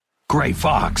Gray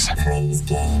Fox. Praise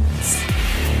Games.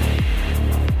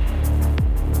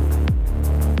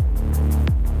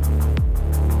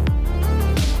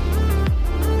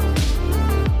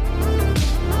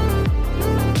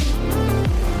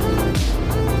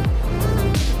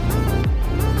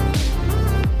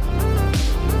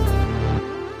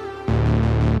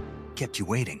 Kept you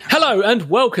waiting. Hello and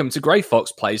welcome to Grey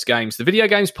Fox Plays Games, the video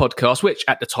games podcast, which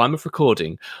at the time of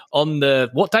recording on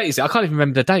what date is it? I can't even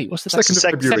remember the date. What's the date? 2nd of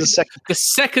February. The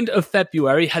 2nd of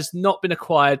February has not been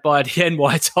acquired by the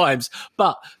NY Times.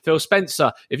 But Phil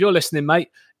Spencer, if you're listening, mate,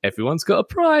 everyone's got a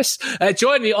price.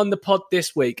 Join me on the pod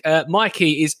this week.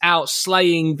 Mikey is out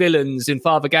slaying villains in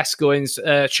Father Gascoigne's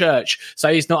church,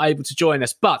 so he's not able to join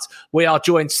us. But we are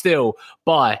joined still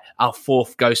by our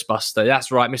fourth Ghostbuster.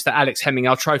 That's right, Mr. Alex Hemming,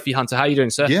 our trophy hunter. How are you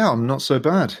doing, sir? Yeah, I'm not so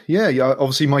bad. Yeah.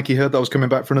 Obviously, Mikey heard that I was coming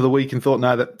back for another week and thought,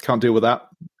 no, that can't deal with that.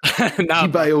 No. He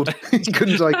bailed. He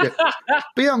couldn't take it.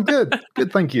 But yeah, I'm good.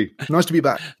 Good, thank you. Nice to be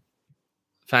back.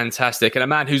 Fantastic. And a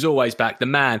man who's always back, the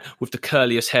man with the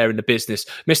curliest hair in the business,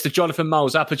 Mr. Jonathan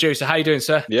Moles, our producer. How you doing,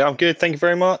 sir? Yeah, I'm good. Thank you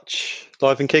very much.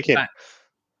 Live and kicking.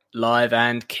 Live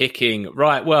and kicking.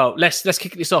 Right, well, let's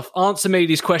kick this off. Answer me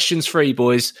these questions free,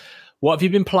 boys. What have you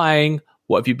been playing?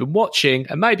 What have you been watching?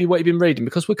 And maybe what you've been reading,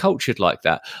 because we're cultured like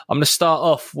that. I'm going to start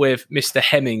off with Mr.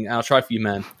 Hemming, our trophy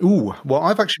man. Ooh, well,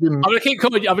 I've actually been... I'm going to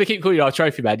keep calling you our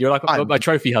trophy man. You're like my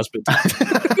trophy husband.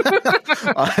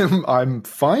 I'm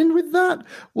fine with that.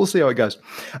 We'll see how it goes.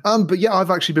 But yeah, I've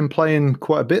actually been playing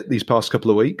quite a bit these past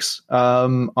couple of weeks.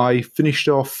 I finished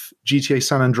off GTA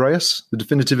San Andreas, the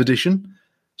definitive edition.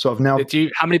 So I've now...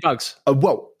 How many bugs?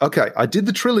 Well, okay, I did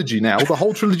the trilogy now. The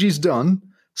whole trilogy's done.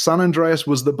 San Andreas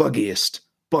was the buggiest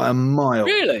by a mile.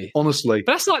 Really? Honestly.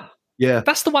 But that's like... Yeah.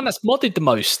 That's the one that's modded the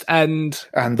most. And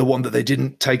the one that they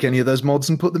didn't take any of those mods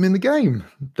and put them in the game.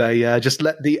 They just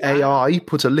let the AI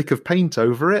put a lick of paint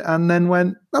over it and then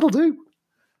went, that'll do.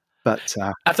 But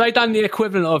have they done the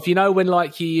equivalent of, when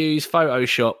like you use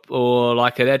Photoshop or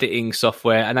like an editing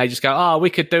software and they just go, we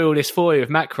could do all this for you with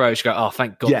macros. You go,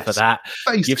 thank God for that.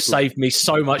 Basically. You've saved me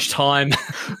so much time.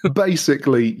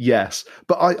 Basically, yes.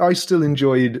 But I still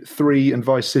enjoyed 3 and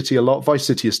Vice City a lot. Vice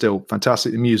City is still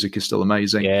fantastic. The music is still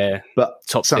amazing. Yeah. But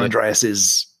Top San tier. Andreas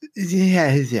is,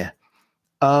 yeah.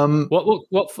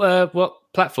 What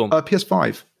platform?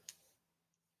 PS5.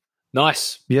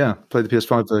 Nice. Yeah, play the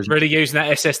PS5 version. Really using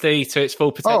that SSD to its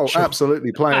full potential. Oh,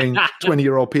 absolutely. Playing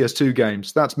 20-year-old PS2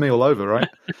 games. That's me all over, right?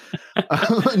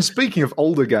 And speaking of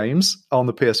older games on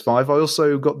the PS5, I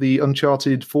also got the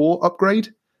Uncharted 4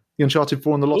 upgrade. The Uncharted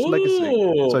 4 and the Lost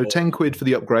Legacy. So 10 quid for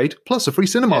the upgrade, plus a free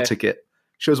cinema ticket.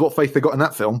 Shows what faith they got in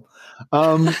that film.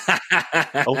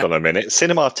 Hold on a minute.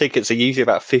 Cinema tickets are usually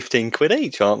about 15 quid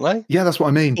each, aren't they? Yeah, that's what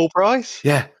I mean. Full price?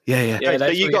 Yeah. So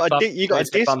you got a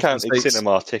discounted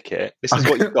cinema ticket. This is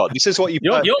what you've got. This is what you've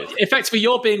got. Effectively,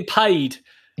 you're being paid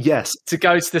yes, to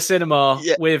go to the cinema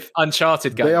with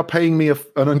Uncharted games. They are paying me an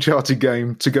Uncharted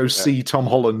game to go see Tom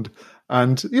Holland.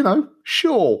 And,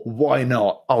 sure, why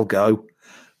not? I'll go.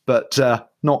 But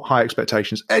not high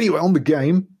expectations. Anyway, on the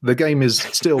game is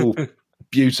still...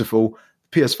 beautiful.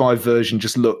 PS5 version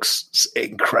just looks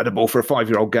incredible for a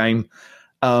 5-year-old game.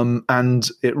 And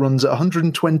it runs at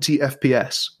 120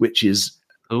 FPS, which is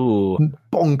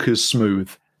bonkers smooth.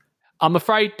 I'm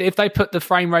afraid if they put the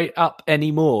frame rate up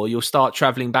anymore, you'll start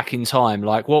traveling back in time.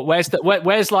 Like, where's I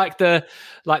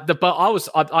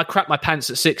crapped my pants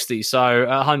at 60, so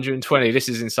 120. This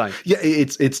is insane. Yeah,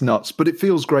 it's nuts, but it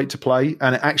feels great to play,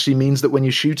 and it actually means that when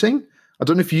you're shooting, I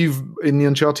don't know if you've in the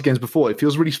Uncharted games before, it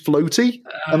feels really floaty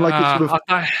and like it's sort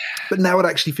of. But now it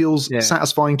actually feels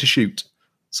satisfying to shoot.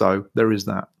 So there is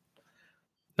that.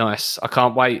 Nice. I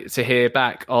can't wait to hear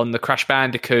back on the Crash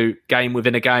Bandicoot game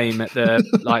within a game at the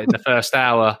in the first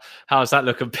hour. How's that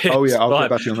looking? Oh yeah, I'll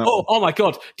get back to you on that. Oh my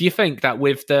God! Do you think that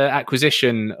with the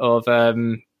acquisition of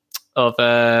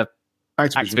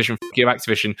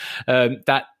Activision,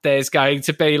 that there's going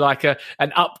to be like an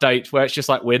update where it's just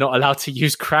like we're not allowed to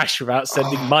use Crash without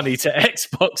sending money to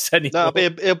Xbox anymore? No,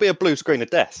 it'll be a blue screen of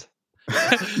death.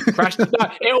 Crash. No,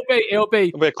 it'll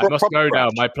be. I must go now.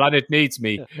 My planet needs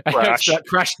me. Crash.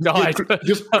 Crash died.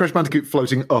 Just Crash Bandicoot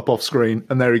floating up off screen,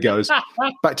 and there he goes.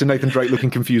 Back to Nathan Drake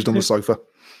looking confused on the sofa.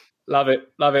 Love it.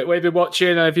 What have you been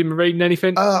watching? Have you been reading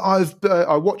anything? I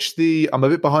watched I'm a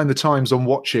bit behind the times on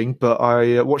watching, but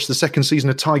I watched the 2nd season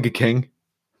of Tiger King.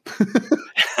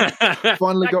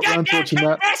 Finally got around to watching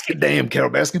that. Damn, Carol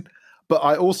Baskin. But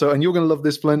I also, and you're going to love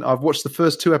this, Flint, I've watched the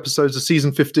first 2 episodes of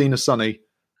season 15 of Sunny.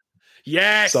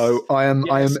 Yes. So I am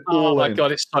all in. Oh my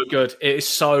God, it's so good. It is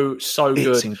so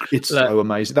good. It's so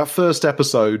amazing. That first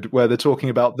episode where they're talking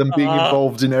about them being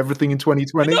involved in everything in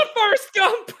 2020. Not Forrest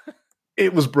Gump.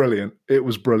 It was brilliant. It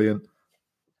was brilliant.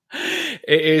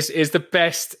 It is the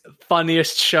best,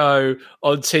 funniest show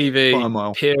on TV. By a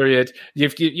mile. Period.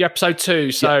 You're episode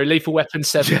 2, so Lethal Weapon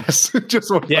 7. Yes,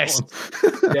 just watch Yes.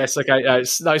 that one. Yes. Okay.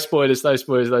 No spoilers. No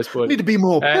spoilers. No spoilers. Need to be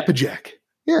more Pepperjack.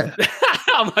 Yeah.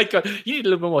 Oh my god! You need a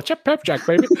little bit more Pepperjack,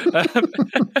 baby.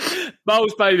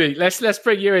 Moles, baby. Let's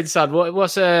bring you in, son.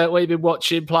 What you been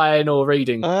watching, playing, or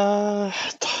reading?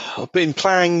 I've been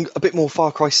playing a bit more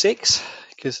Far Cry 6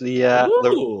 because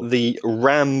the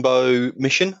Rambo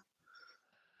mission.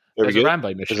 There's a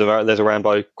Rambo mission. There's a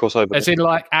Rambo crossover. As in,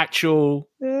 like, actual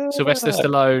Sylvester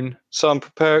Stallone. So I'm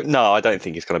preparing. No, I don't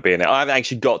think it's going to be in it. I haven't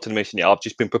actually got to the mission yet. I've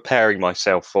just been preparing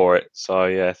myself for it. So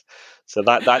yeah. So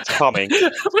that's coming.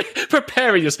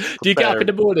 Preparing us. Do you get up in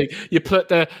the morning, you put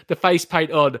the face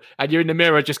paint on, and you're in the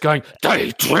mirror just going,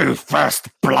 "Day 2 first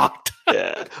blood."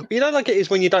 Yeah. You know, like it is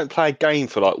when you don't play a game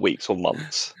for like weeks or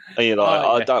months. And you're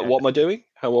like, what am I doing?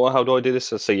 How do I do this?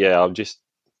 So yeah, I'm just...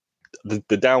 The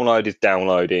download is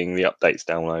downloading, the update's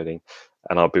downloading.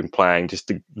 And I've been playing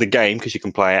just the game because you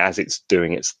can play it as it's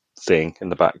doing its thing in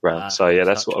the background. So yeah,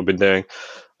 that's what I've been doing.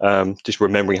 Just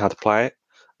remembering how to play it.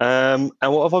 And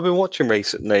what have I been watching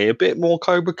recently? A bit more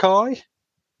Cobra Kai,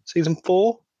 season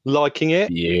 4. Liking it.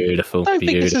 Beautiful. I don't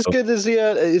think it's as good as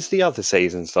the other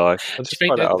seasons, though.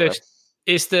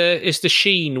 Is the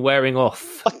sheen wearing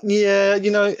off? Yeah,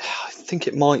 I think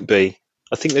it might be.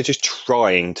 I think they're just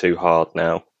trying too hard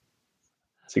now.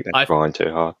 I think they're trying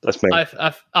too hard. That's me.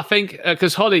 I think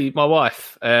because Holly, my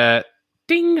wife,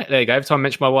 ding. There you go. Every time I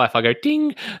mention my wife, I go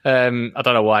ding. I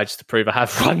don't know why, just to prove I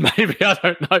have one, maybe. I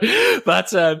don't know.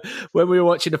 But when we were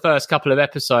watching the first couple of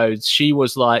episodes, she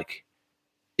was like,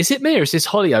 "Is it me or is this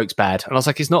Hollyoaks bad?" And I was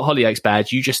like, "It's not Hollyoaks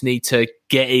bad. You just need to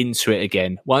get into it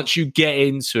again. Once you get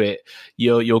into it,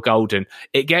 you're golden."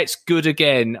 It gets good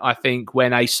again, I think,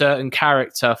 when a certain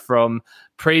character from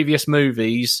previous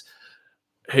movies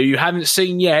who you haven't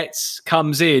seen yet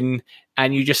comes in,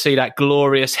 and you just see that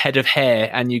glorious head of hair,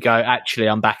 and you go, "Actually,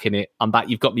 I'm back in it. I'm back.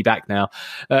 You've got me back now."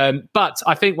 But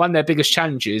I think one of their biggest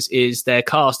challenges is their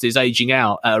cast is aging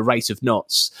out at a rate of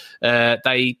knots.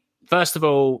 First of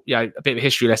all, a bit of a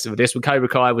history lesson with this. When Cobra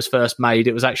Kai was first made,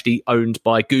 it was actually owned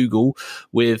by Google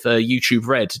with YouTube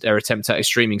Red, their attempt at a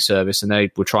streaming service, and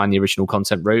they were trying the original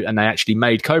content route, and they actually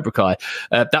made Cobra Kai.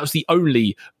 That was the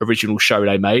only original show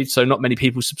they made, so not many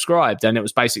people subscribed, and it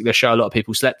was basically a show a lot of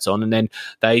people slept on, and then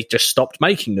they just stopped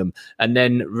making them. And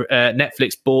then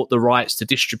Netflix bought the rights to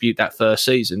distribute that first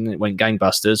season. It went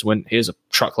gangbusters, here's a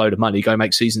truckload of money, go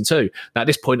make season 2. Now, at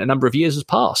this point, a number of years has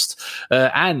passed,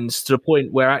 and to the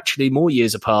point where actually more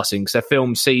years are passing, because they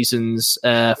filmed seasons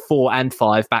 4 and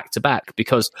 5 back to back,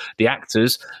 because the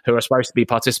actors who are supposed to be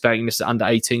participating in this under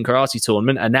 18 karate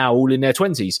tournament are now all in their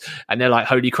 20s, and they're like,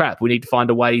 "Holy crap, we need to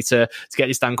find a way to get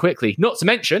this done quickly." Not to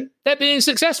mention, they're being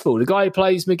successful. The guy who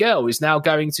plays Miguel is now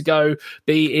going to go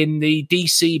be in the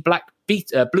DC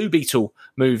Blue Beetle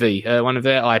movie, one of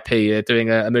their IP, doing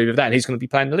a movie of that, and he's going to be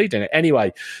playing the lead in it.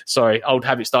 Anyway, sorry, old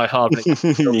habits die hard.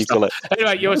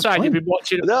 Anyway, you were saying you've been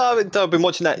watching... No, I've been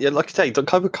watching that. Yeah, like I say,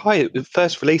 Cobra Kai, it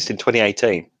first released in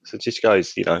 2018, so it just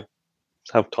goes,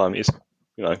 how time it is,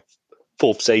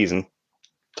 4th season,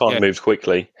 time moves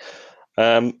quickly.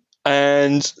 And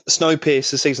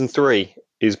Snowpiercer season 3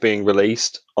 is being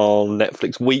released on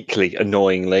Netflix weekly,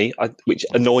 annoyingly, which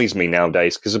annoys me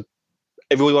nowadays, because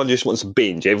everyone just wants to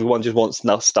binge. Everyone just wants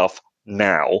stuff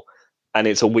now, and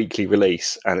it's a weekly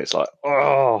release, and it's like,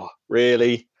 oh,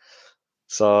 really?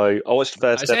 So I watched the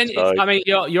first episode. I mean,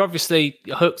 you're obviously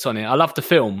hooked on it. I love the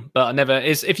film, but I never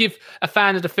is. If you're a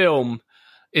fan of the film,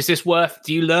 is this worth?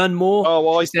 Do you learn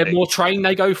more? Is there more train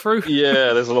they go through?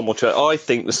 Yeah, there's a lot more train. I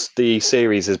think the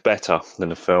series is better than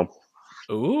the film.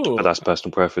 Ooh, but that's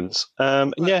personal preference.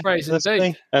 That's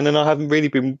me. And then I haven't really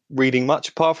been reading much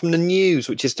apart from the news,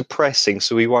 which is depressing.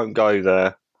 So we won't go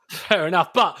there. Fair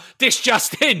enough, but this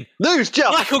just in. News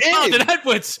just Michael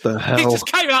Garden-Edwards. He just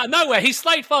came out of nowhere. He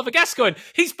slayed Father Gascoigne.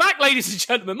 He's back, ladies and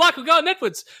gentlemen. Michael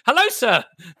Garden-Edwards. Hello, sir.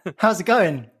 How's it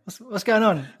going? What's going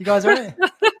on? You guys all right?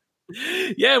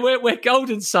 Yeah, we're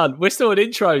golden, son. We're still in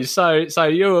intros, so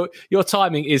your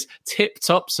timing is tip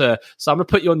top, sir. So I'm gonna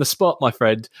put you on the spot, my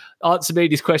friend. Answer me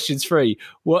these questions free.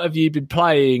 What have you been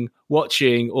playing,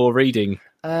 watching, or reading?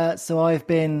 So I've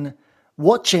been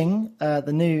watching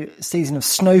the new season of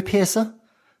Snowpiercer.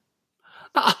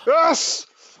 Yes,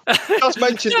 just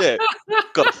mentioned it.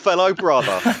 Got a fellow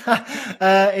brother.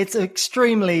 It's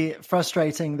extremely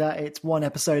frustrating that it's one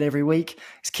episode every week.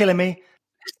 It's killing me.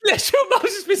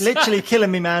 Literally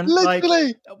killing me, man.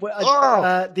 Literally.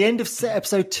 The end of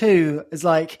episode 2 is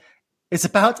like, It's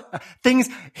about things.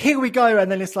 Here we go,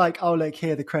 and then it's like, oh look,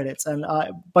 here are the credits, and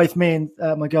both me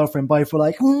and my girlfriend both were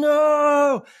like,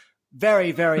 no.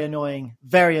 Very, very annoying.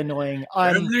 Very annoying.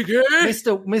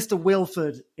 Mr.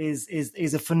 Wilford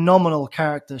is a phenomenal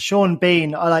character. Sean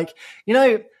Bean, I don't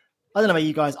know about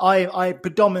you guys. I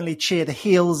predominantly cheer the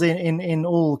heels in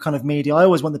all kind of media. I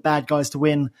always want the bad guys to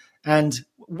win. And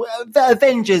the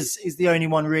Avengers is the only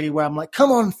one really where I'm like,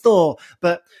 come on, Thor.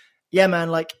 But yeah,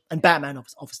 man, and Batman,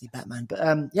 obviously Batman. But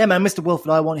yeah, man, Mr. Wilford,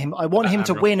 I want him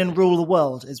to win and rule the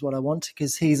world is what I want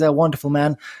because he's a wonderful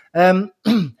man.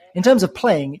 In terms of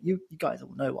playing, you guys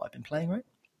all know what I've been playing, right?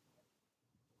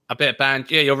 A bit of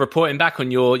yeah, you're reporting back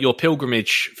on your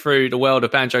pilgrimage through the world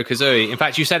of Banjo-Kazooie. In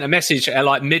fact, you sent a message at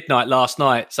like midnight last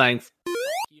night saying,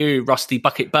 you, Rusty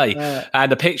Bucket Bay,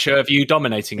 and a picture of you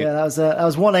dominating it. Yeah, that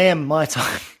was 1 a.m. my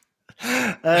time.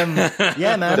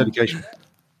 Yeah, man. Dedication.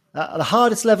 The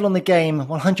hardest level on the game,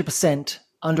 100%,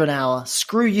 under an hour.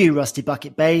 Screw you, Rusty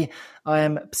Bucket Bay. I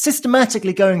am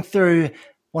systematically going through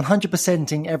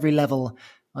 100%ing every level.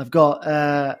 I've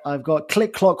got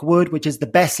Click Clock Wood, which is the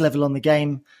best level on the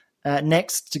game,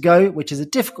 next to go, which is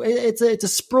it's a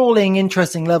sprawling,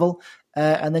 interesting level.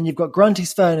 And then you've got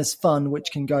Grunty's Furnace Fun,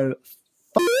 which can go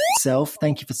f*** itself.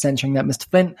 Thank you for censoring that, Mr.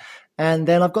 Flint. And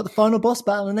then I've got the final boss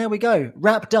battle, and there we go.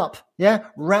 Wrapped up. Yeah,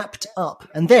 wrapped up.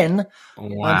 And then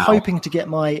I'm hoping to get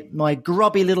my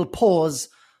grubby little paws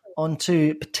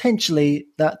onto potentially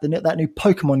that new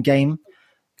Pokemon game,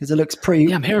 because it looks pretty...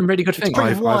 Yeah, I'm hearing really good things.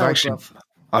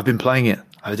 I've been playing it.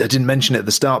 I didn't mention it at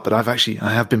the start, but I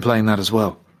have been playing that as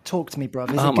well. Talk to me, bro.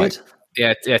 Is it good?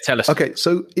 Yeah, tell us. Okay,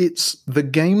 so it's the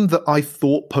game that I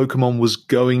thought Pokemon was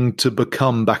going to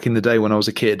become back in the day when I was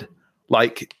a kid.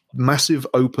 Like, massive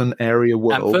open area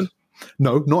world. Anthem?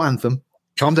 No, not Anthem.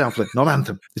 Calm down, Flint. Not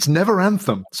Anthem. It's never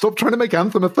Anthem. Stop trying to make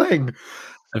Anthem a thing.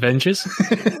 Avengers?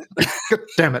 God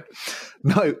damn it.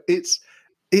 No,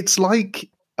 it's like...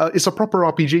 it's a proper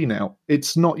RPG now.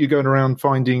 It's not you going around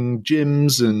finding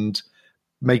gyms and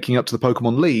making up to the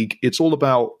Pokemon League. It's all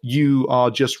about you are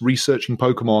just researching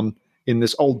Pokemon in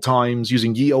this old times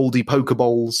using ye olde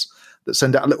Pokeballs that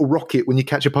send out a little rocket when you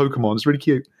catch a Pokemon. It's really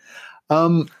cute.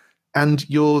 And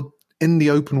you're in the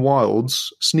open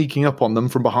wilds, sneaking up on them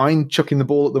from behind, chucking the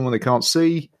ball at them when they can't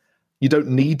see. You don't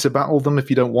need to battle them if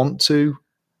you don't want to.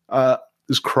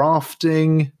 There's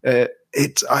crafting.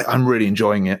 I'm really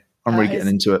enjoying it. I'm really getting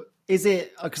into it. Is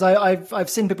it because I've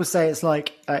seen people say it's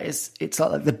like it's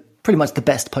like pretty much the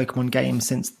best Pokemon game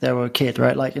since they were a kid,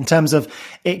 right? Like in terms of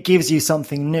it gives you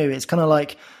something new. It's kind of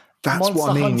like that's Monster what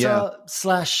I mean. Hunter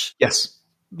Yeah. / yes.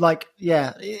 Like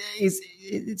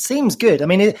it seems good. I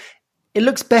mean it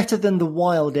looks better than the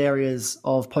wild areas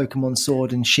of Pokemon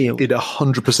Sword and Shield. It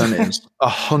 100% is.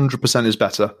 100% is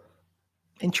better.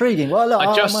 Intriguing. Well, look, I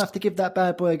might have to give that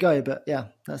bad boy a go, but yeah,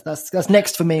 that's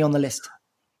next for me on the list.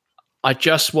 I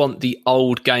just want the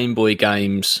old Game Boy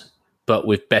games, but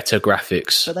with better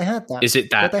graphics. But they had that. Is it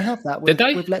that? But they have that with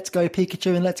Let's Go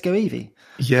Pikachu and Let's Go Eevee.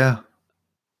 Yeah.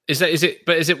 Is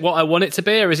it what I want it to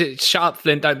be, or is it shut up,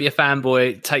 Flint, don't be a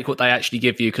fanboy, take what they actually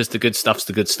give you because the good stuff's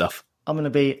the good stuff? I'm going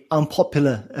to be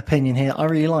unpopular opinion here. I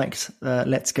really liked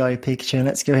Let's Go Pikachu and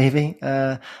Let's Go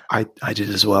Eevee. I did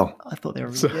as well. I thought they were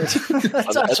really good.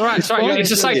 That's right. It's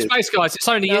a safe space, guys. It's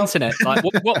only the internet. Like,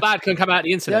 what bad can come out of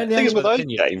the internet? The thing is with those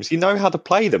games, you know how to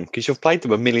play them because you've played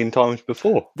them a million times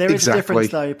before. There is a difference,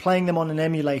 though. Playing them on an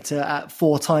emulator at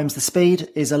 4 times the speed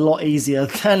is a lot easier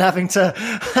than having to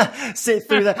sit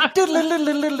through that.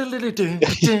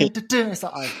 It's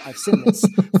like, I've seen this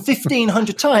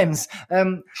 1,500 times.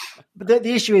 But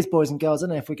the issue is, boys and girls, I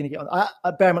don't know if we're going to get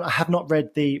on. Bear in mind, I have not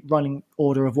read the running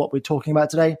order of what we're talking about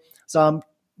today, so I'm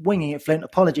winging it, Flint.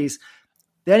 Apologies.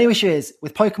 The only issue is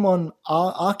with Pokemon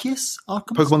Arceus?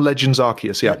 Pokemon Legends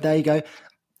Arceus, yeah. There you go.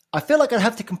 I feel like I'd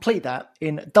have to complete that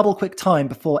in double quick time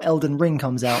before Elden Ring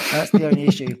comes out. That's the only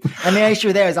issue. And the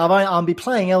issue there is I'll be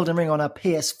playing Elden Ring on a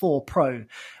PS4 Pro,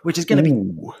 which is going to be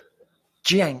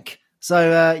jank.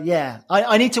 So, yeah,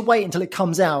 I need to wait until it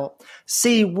comes out,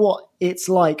 see what it's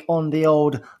like on the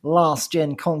old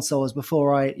last-gen consoles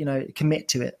before I, commit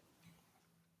to it.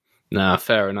 No,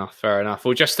 fair enough.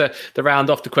 Well, just to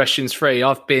round off the questions 3,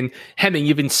 Hemming,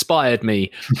 you've inspired me.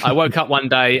 I woke up one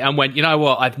day and went, you know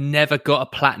what? I've never got a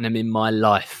platinum in my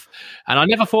life. And I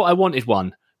never thought I wanted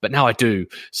one, but now I do.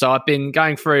 So I've been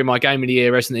going through my Game of the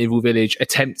Year Resident Evil Village,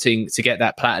 attempting to get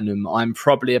that platinum. I'm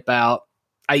probably about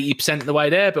 80% of the way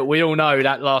there, but we all know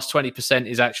that last 20%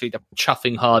 is actually the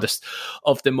chuffing hardest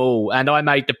of them all. And I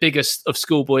made the biggest of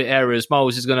schoolboy errors.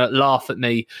 Miles is going to laugh at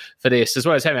me for this, as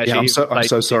well as him. Actually, yeah, I'm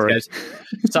so sorry.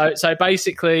 So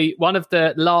basically, one of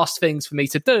the last things for me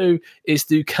to do is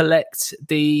to collect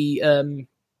the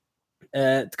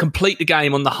to complete the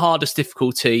game on the hardest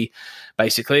difficulty,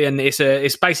 basically, and it's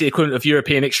basically equivalent of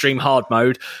European Extreme Hard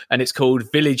mode, and it's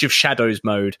called Village of Shadows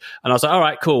mode. And I was like, all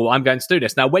right, cool, I'm going to do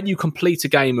this. Now, when you complete a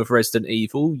game of Resident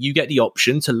Evil, you get the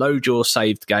option to load your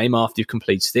saved game after you've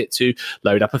completed it to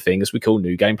load up a thing as we call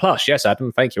New Game Plus. Yes,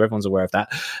 Adam, thank you. Everyone's aware of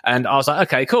that. And I was like,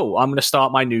 okay, cool, I'm going to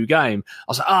start my new game. I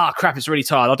was like, crap, it's really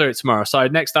tired. I'll do it tomorrow. So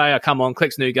next day I come on,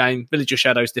 clicks new game, Village of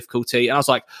Shadows difficulty, and I was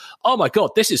like, oh my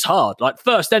God, this is hard. Like,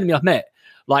 first enemy I've met,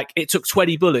 like, it took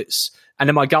 20 bullets and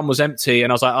then my gun was empty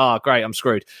and I was like, oh, great, I'm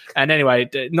screwed. And anyway,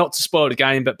 not to spoil the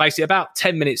game, but basically about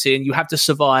 10 minutes in, you have to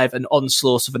survive an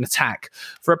onslaught of an attack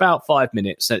for about 5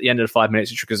 minutes. At the end of the 5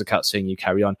 minutes, it triggers a cutscene, you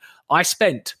carry on. I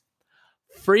spent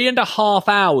 3.5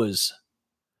 hours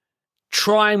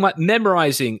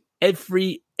memorizing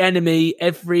every enemy,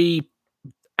 every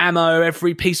ammo,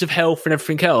 every piece of health and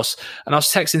everything else. And I was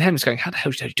texting him just going, how the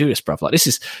hell do you do this, bruv? Like, this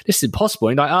is impossible.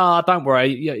 And like, don't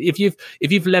worry. If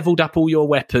you've leveled up all your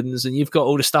weapons and you've got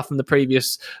all the stuff from the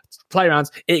previous play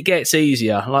rounds, it gets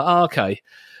easier. I'm like, okay.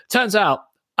 Turns out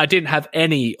I didn't have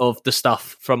any of the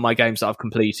stuff from my games that I've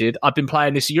completed. I've been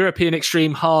playing this European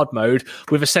Extreme Hard mode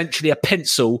with essentially a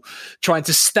pencil trying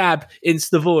to stab into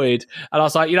the void. And I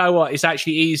was like, you know what? It's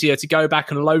actually easier to go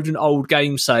back and load an old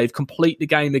game save, complete the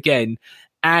game again,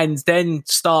 and then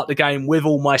start the game with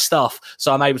all my stuff.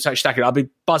 So I'm able to actually stack it. I've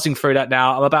been buzzing through that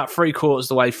now. I'm about 3/4 of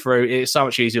the way through. It's so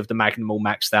much easier with the Magnum all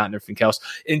maxed out and everything else.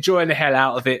 Enjoying the hell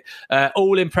out of it.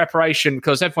 All in preparation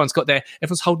because everyone's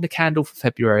holding a candle for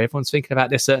February. Everyone's thinking about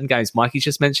their certain games. Mikey's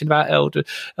just mentioned about Elden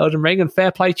Ring, and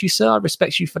fair play to you, sir. I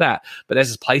respect you for that. But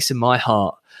there's a place in my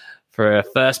heart for a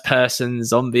first-person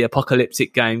zombie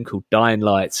apocalyptic game called Dying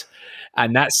Light.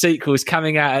 And that sequel is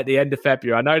coming out at the end of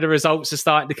February. I know the results are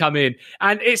starting to come in.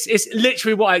 And it's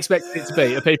literally what I expected it to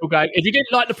be. Of people going, if you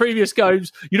didn't like the previous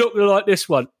games, you're not going to like this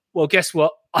one. Well, guess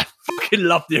what? I fucking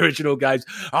love the original games.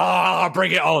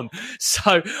 Bring it on.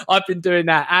 So I've been doing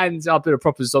that. And I've been a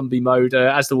proper zombie mode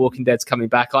as The Walking Dead's coming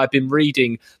back. I've been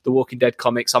reading The Walking Dead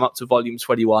comics. I'm up to volume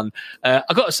 21.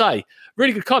 I've got to say,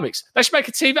 really good comics. They should make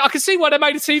a TV. I can see why they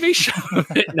made a TV show of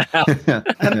it now.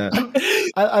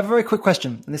 I have a very quick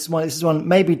question. And this is one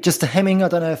maybe just to Hemming. I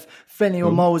don't know if Finley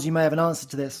or Moles, you may have an answer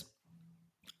to this.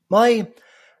 My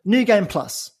New Game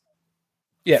Plus.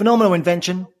 Yeah. Phenomenal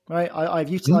invention. Right, I've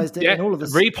utilised it in all of the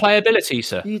replayability,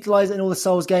 sir. Utilise it in all the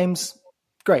Souls games.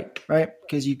 Great, right?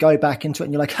 Because you go back into it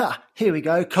and you're like, here we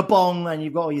go, kabong, and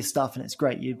you've got all your stuff, and it's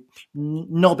great. You're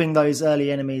knobbing those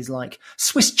early enemies like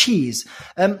Swiss cheese.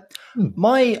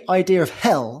 My idea of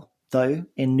hell, though,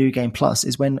 in New Game Plus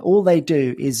is when all they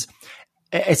do is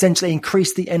essentially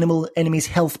increase the enemy's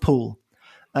health pool.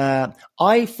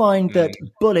 I find that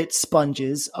bullet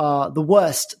sponges are the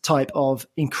worst type of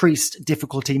increased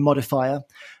difficulty modifier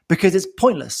because it's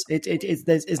pointless.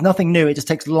 There's nothing new. It just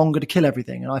takes longer to kill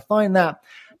everything. And I find that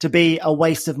to be a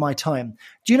waste of my time.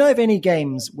 Do you know of any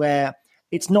games where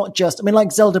it's not just,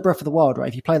 like Zelda Breath of the Wild, right?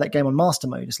 If you play that game on master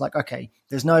mode, it's like, okay,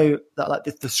 there's no,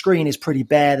 the screen is pretty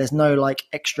bare. There's no like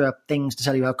extra things to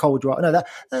tell you how cold you are. No,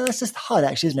 that's just HUD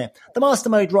actually, isn't it? The master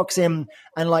mode rocks in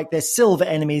and like there's silver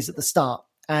enemies at the start.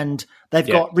 And they've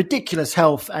got ridiculous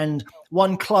health, and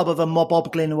one club of a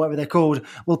moboglin or whatever they're called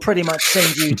will pretty much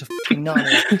send you to fucking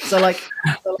nine. So, like,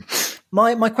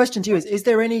 my question to you is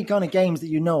there any kind of games that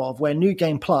you know of where New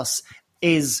Game Plus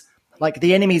is like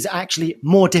the enemies are actually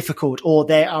more difficult, or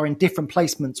they are in different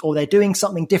placements, or they're doing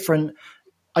something different?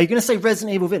 Are you going to say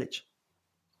Resident Evil Village?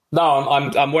 No,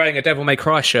 I'm wearing a Devil May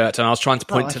Cry shirt, and I was trying to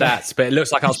point to that, but it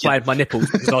looks like I was playing with my nipples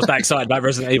because I was that excited about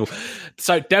Resident Evil.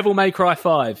 So Devil May Cry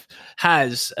 5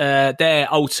 has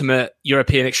their ultimate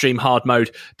European Extreme Hard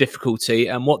mode difficulty,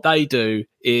 and what they do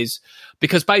is,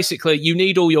 because basically you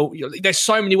need all your there's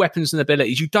so many weapons and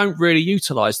abilities, you don't really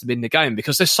utilize them in the game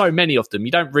because there's so many of them.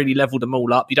 You don't really level them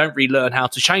all up. You don't really learn how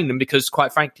to chain them because,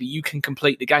 quite frankly, you can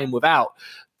complete the game without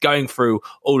going through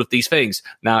all of these things.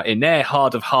 Now, in their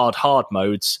hard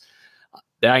modes,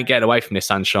 they ain't getting away from this,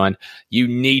 sunshine. You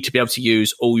need to be able to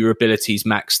use all your abilities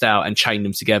maxed out and chain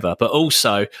them together. But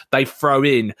also, they throw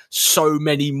in so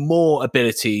many more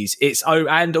abilities.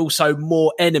 And also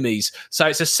more enemies. So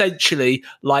it's essentially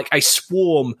like a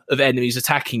swarm of enemies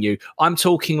attacking you. I'm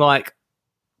talking like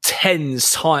 10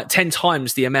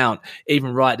 times the amount,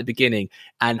 even right at the beginning.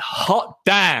 And hot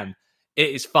damn, it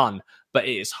is fun. But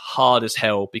it is hard as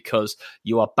hell because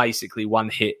you are basically one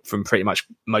hit from pretty much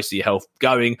most of your health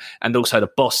going, and also the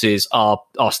bosses are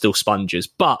still sponges,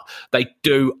 but they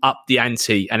do up the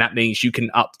ante, and that means you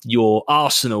can up your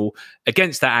arsenal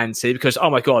against that ante because, oh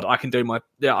my God, I can do my,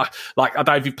 like, I don't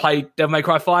know if you've played Devil May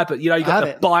Cry 5, but you know, you got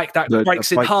the bike that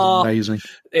breaks in half. Amazing.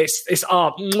 It's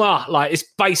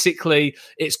basically,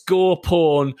 it's gore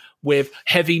porn with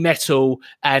heavy metal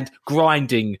and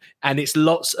grinding, and it's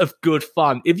lots of good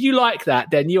fun. If you like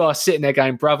that, then you are sitting there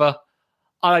going, brother,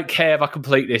 I don't care if I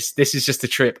complete this. This is just a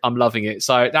trip. I'm loving it.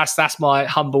 So that's my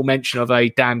humble mention of a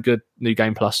damn good New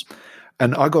Game Plus.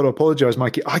 And I got to apologize,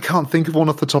 Mikey. I can't think of one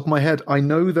off the top of my head. I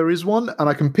know there is one, and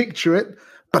I can picture it,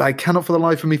 but I cannot for the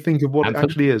life of me think of what Anthem? It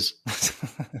actually is.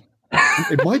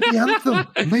 It might be Anthem,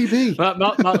 maybe.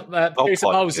 Peter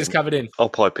Moles is covered in. I'll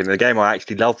pipe in. The game I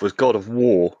actually loved was God of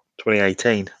War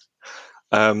 2018.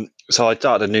 So I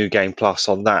started a New Game Plus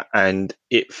on that, and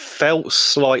it felt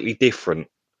slightly different.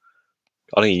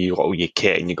 I think you got all your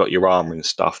kit and you got your armor and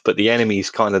stuff, but the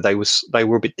enemies they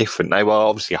were a bit different. They were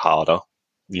obviously harder.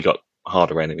 You got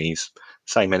harder enemies,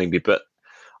 same enemy, but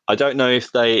I don't know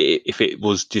if it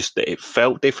was just that it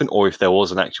felt different or if there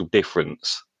was an actual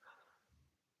difference.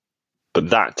 But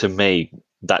that, to me,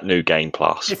 that New Game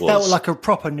Plus felt like a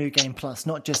proper New Game Plus,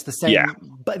 not just the same,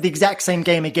 but the exact same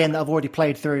game again that I've already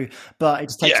played through, but it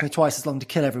just takes me twice as long to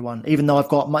kill everyone, even though I've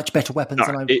got much better weapons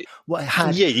than I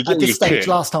had at this stage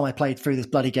last time I played through this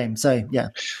bloody game. So, yeah.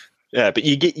 Yeah, but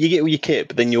you get all your kit,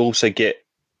 but then you also get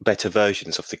better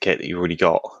versions of the kit that you've already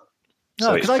got.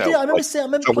 No, because I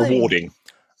remember playing, rewarding.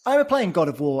 I remember playing God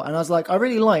of War, and I was like, I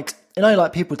really liked, and I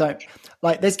like people don't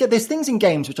like. There's things in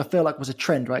games which I feel like was a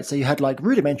trend, right? So you had like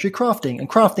rudimentary crafting, and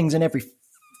crafting's in every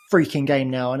freaking game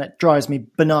now, and it drives me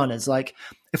bananas. Like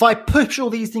if I push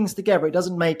all these things together, it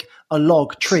doesn't make a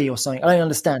log tree or something. I don't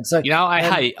understand. So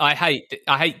I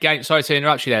hate games. Sorry to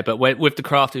interrupt you there, but with the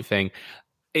crafting thing,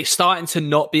 it's starting to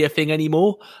not be a thing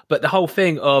anymore. But the whole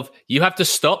thing of you have to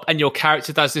stop and your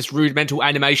character does this rudimental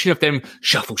animation of them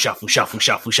shuffle, shuffle, shuffle,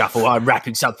 shuffle, shuffle. I'm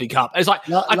wrapping something up. It's like,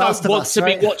 I don't want to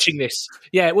be watching this.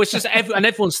 Yeah, it was just, and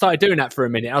everyone started doing that for a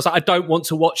minute. I was like, I don't want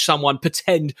to watch someone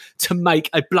pretend to make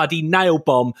a bloody nail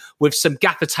bomb with some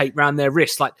gaffer tape around their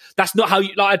wrist. Like, that's not how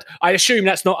you, like, I assume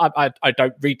that's not, I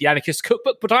don't read the Anarchist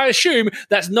Cookbook, but I assume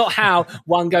that's not how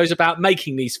one goes about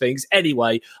making these things.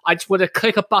 Anyway, I just want to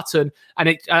click a button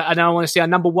and I want to see a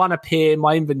number 1 appear in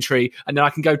my inventory, and then I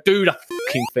can go do the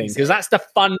fucking thing, because that's the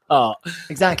fun part.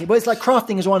 Exactly. Well, it's like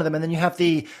crafting is one of them, and then you have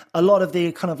a lot of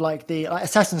the kind of like the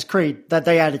Assassin's Creed that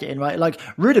they added in, right? Like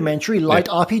rudimentary light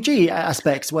RPG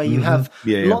aspects where you have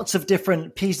lots of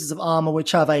different pieces of armor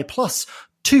which have a plus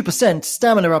 2%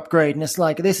 stamina upgrade, and it's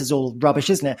like, this is all rubbish,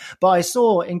 isn't it? But I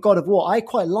saw in God of War, I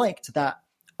quite liked that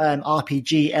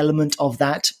RPG element of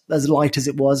that, as light as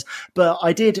it was. But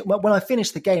I did, when I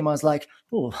finished the game, I was like,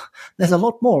 oh, there's a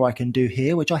lot more I can do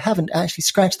here, which I haven't actually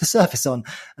scratched the surface on.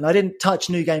 And I didn't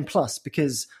touch New Game Plus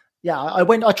because,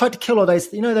 I tried to kill all those,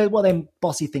 what them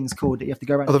bossy things called that you have to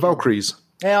go around. Oh, the Valkyries.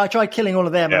 Yeah, I tried killing all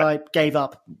of them and I gave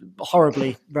up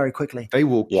horribly very quickly. They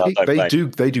will they do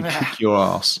kick your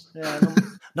ass. Yeah,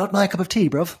 not my cup of tea,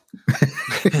 bruv.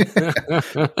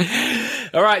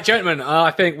 All right, gentlemen,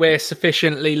 I think we're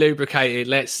sufficiently lubricated.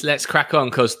 Let's crack on,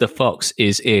 because the fox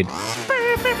is in.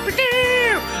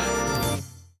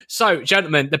 So,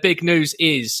 gentlemen, the big news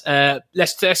is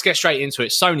let's get straight into it.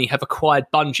 Sony have acquired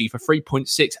Bungie for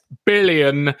 $3.6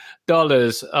 billion.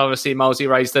 Obviously, Malsey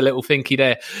raised a little thinky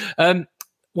there.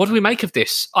 What do we make of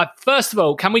this? First of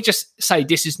all, can we just say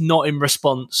this is not in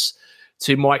response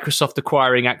to Microsoft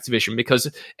acquiring Activision?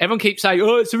 Because everyone keeps saying,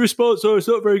 oh, it's a response, or it's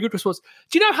not a very good response.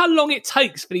 Do you know how long it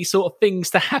takes for these sort of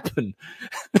things to happen?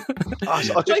 I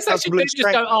just go,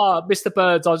 Mr.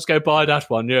 Birds, I'll just go buy that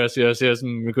one. Yes,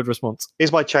 a good response.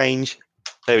 Here's my change.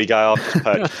 There we go. I've just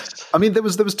purchased. I mean, there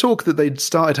was talk that they'd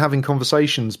started having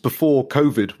conversations before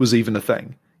COVID was even a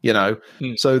thing,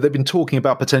 So they've been talking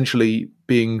about potentially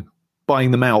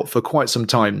buying them out for quite some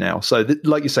time now. So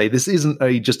like you say, this isn't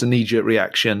just a knee-jerk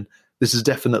reaction. This is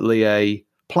definitely a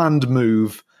planned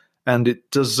move, and it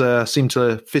does seem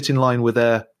to fit in line with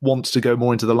their want to go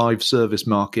more into the live service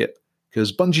market,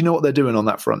 because Bungie know what they're doing on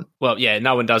that front. Well, yeah,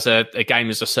 no one does a game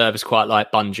as a service quite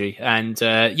like Bungie. And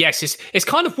yes, it's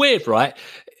kind of weird, right?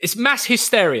 It's mass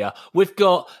hysteria. We've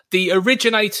got the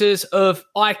originators of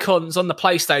Icons on the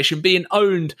PlayStation being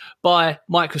owned by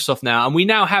Microsoft now. And we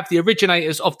now have the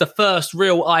originators of the first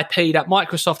real IP that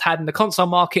Microsoft had in the console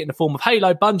market in the form of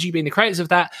Halo, Bungie being the creators of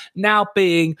that, now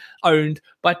being owned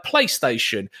by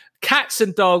PlayStation. Cats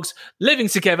and dogs living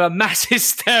together, mass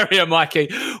hysteria, Mikey.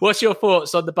 What's your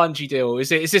thoughts on the Bungie deal? Is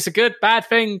this a good, bad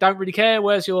thing? Don't really care?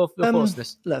 Where's your thoughts on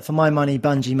this? Look, for my money,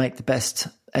 Bungie make the best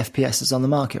FPSs on the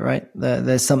market, right?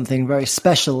 There's something very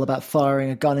special about firing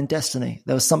a gun in Destiny.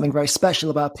 There was something very special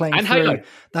about playing through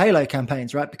the Halo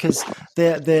campaigns, right? Because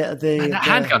the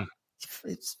handgun,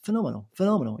 it's phenomenal.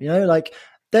 Like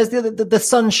there's the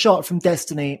sunshot from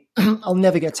Destiny. I'll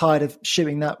never get tired of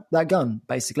shooting that gun.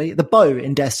 Basically, the bow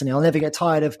in Destiny. I'll never get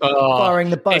tired of firing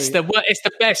the bow. It's the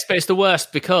best, but it's the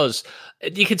worst because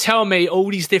you can tell me all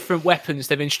these different weapons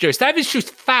they've introduced. They've introduced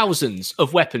thousands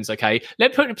of weapons. Okay,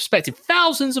 let me put it in perspective.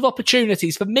 Thousands of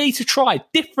opportunities for me to try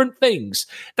different things.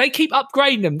 They keep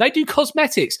upgrading them. They do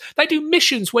cosmetics. They do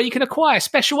missions where you can acquire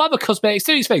special other cosmetics.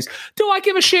 Do these things. Do I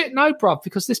give a shit? No, bruv,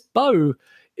 because this bow.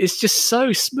 It's just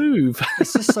so smooth.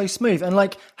 It's just so smooth. And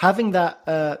like having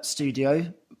that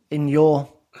studio in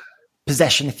your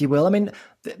possession, if you will. I mean,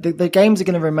 the games are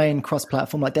going to remain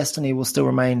cross-platform. Like Destiny will still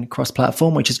remain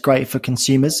cross-platform, which is great for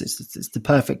consumers. It's the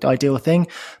perfect, ideal thing.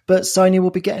 But Sony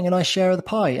will be getting a nice share of the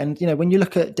pie. And, you know, when you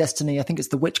look at Destiny, I think it's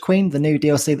the Witch Queen, the new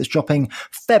DLC that's dropping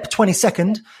Feb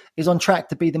 22nd, is on track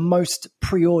to be the most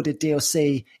pre-ordered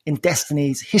DLC in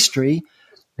Destiny's history.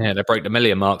 Yeah, they broke the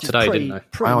million mark today, didn't they?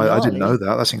 Wow, I didn't know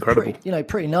that. That's incredible.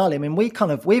 Pretty gnarly. I mean,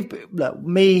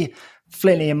 me,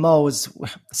 Flinty and Moles,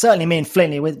 certainly me and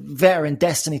Flinty, we're veteran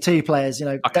Destiny 2 players, you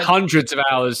know. Hundreds of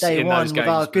hours in those games.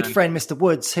 With our good friend, Mr.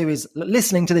 Woods, who is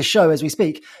listening to this show as we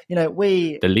speak. You know,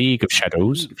 The League of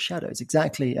Shadows. League of Shadows,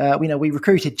 exactly. We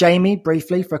recruited Jamie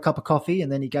briefly for a cup of coffee,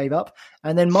 and then he gave up.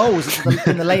 And then Moles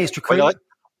in the latest recruit.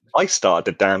 I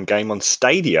started the damn game on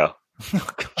Stadia.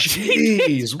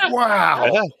 Jeez,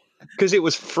 wow. Because it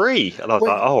was free. And I was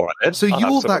like, all right then. So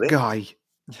you're that guy.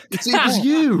 It was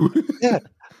you. Yeah.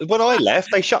 When I left,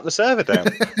 they shut the server down.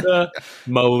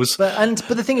 Moles. But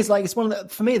the thing is, like, it's one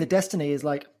of for me, the Destiny is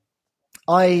like,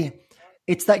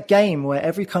 it's that game where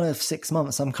every kind of 6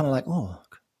 months I'm kind of like,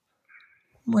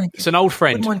 it's an old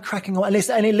friend. Wouldn't mind cracking on.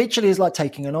 And it literally is like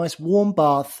taking a nice warm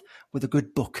bath with a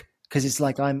good book. Because it's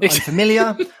like, I'm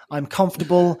familiar, I'm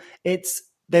comfortable.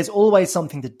 There's always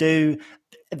something to do.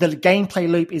 The gameplay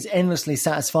loop is endlessly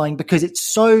satisfying because it's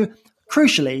so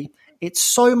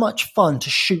much fun to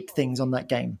shoot things on that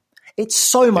game. It's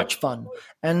so much fun.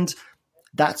 And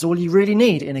that's all you really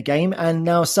need in a game. And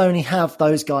now Sony have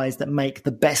those guys that make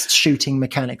the best shooting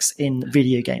mechanics in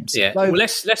video games. Yeah. So, well,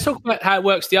 let's talk about how it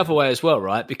works the other way as well,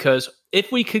 right? Because if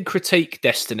we could critique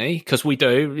Destiny, because we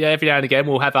do, every now and again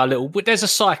we'll have our little. There's a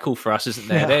cycle for us, isn't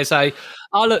there? Yeah.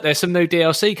 There's some new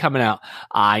DLC coming out.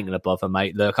 I ain't gonna bother,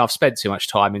 mate. Look, I've spent too much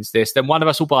time into this. Then one of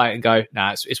us will buy it and go,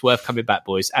 nah, it's worth coming back,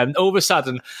 boys. And all of a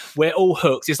sudden, we're all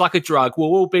hooked. It's like a drug.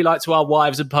 We'll all be like to our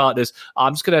wives and partners,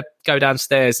 I'm just gonna go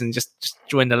downstairs and just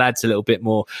join the lads a little bit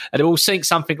more, and we'll sink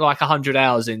something like 100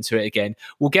 hours into it again.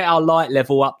 We'll get our light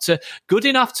level up to good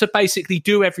enough to basically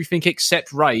do everything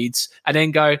except raids, and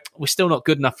then go, we're still not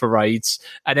good enough for raids,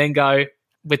 and then go,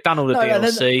 we've done all the DLC. And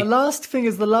then the last thing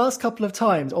is the last couple of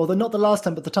times, or not the last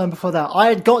time, but the time before that, I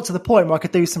had got to the point where I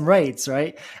could do some raids,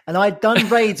 right? And I'd done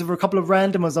raids with a couple of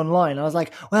randomers online. And I was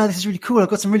like, wow, this is really cool. I've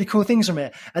got some really cool things from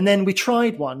it. And then we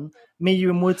tried one, me,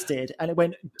 you, and Woods did, and it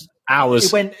went hours.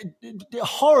 It went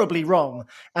horribly wrong.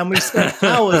 And we spent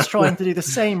hours trying to do the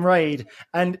same raid.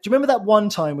 And do you remember that one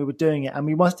time we were doing it? And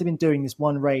we must have been doing this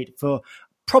one raid for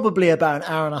probably about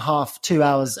an hour and a half, 2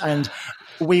 hours. And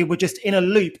we were just in a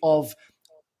loop of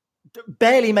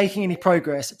barely making any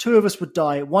progress. Two of us would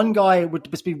die. One guy would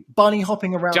just be bunny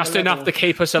hopping around. Just enough to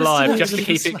keep us alive, just to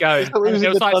keep it going. It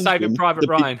was like Saving Private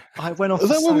Ryan. I went off.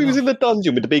 Was that when we was in the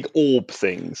dungeon with the big orb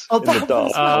things? In the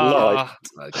dark.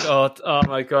 Oh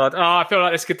my god! Oh, I feel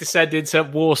like this could descend into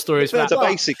war stories. So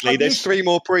basically, there's 3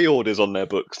 more pre-orders on their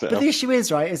books now. But the issue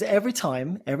is, right, is every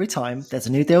time there's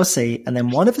a new DLC, and then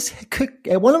one of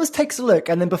us takes a look,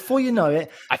 and then before you know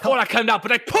it, I thought I came out, but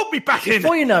they put me back in.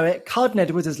 Before you know it, Carden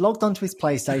Edwards has logged onto his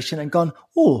PlayStation and gone,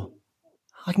 oh,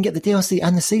 I can get the DLC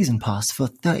and the season pass for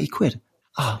 30 quid.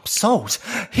 Oh, I'm sold.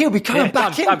 Here we go. I'm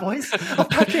back in, boys. I'm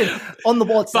back in on the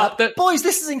WhatsApp. Boys,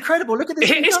 this is incredible. Look at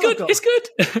this. It's good. It's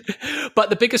good.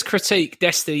 But the biggest critique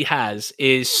Destiny has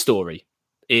is story.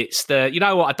 It's you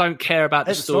know what? I don't care about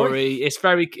the story. It's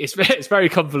very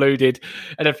convoluted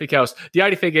and everything else. The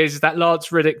only thing is that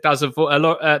Lance Reddick does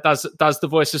does the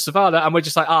voice of Savannah, and we're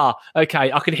just like,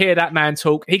 okay, I can hear that man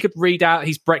talk. He could read out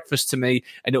his breakfast to me,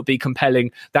 and it'll be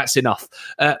compelling. That's enough.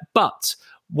 But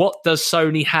what does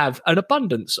Sony have an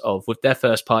abundance of with their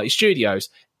first-party studios?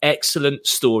 Excellent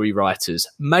story writers.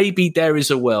 Maybe there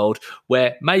is a world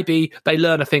where maybe they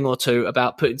learn a thing or two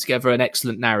about putting together an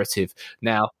excellent narrative.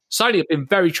 Now, Sony have been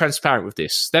very transparent with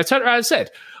this. They've turned around and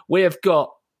said, we have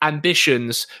got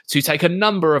ambitions to take a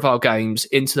number of our games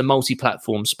into the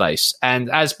multi-platform space.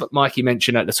 And as Mikey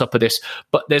mentioned at the top of this,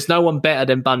 but there's no one better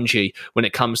than Bungie when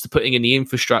it comes to putting in the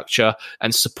infrastructure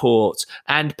and support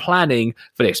and planning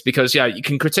for this. Because, you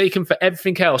can critique them for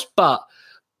everything else, but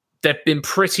they've been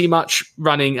pretty much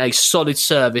running a solid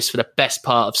service for the best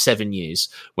part of 7 years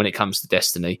when it comes to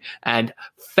Destiny, and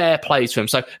fair play to them.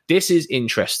 So this is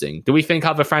interesting. Do we think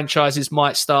other franchises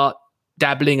might start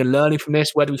dabbling and learning from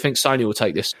this? Where do we think Sony will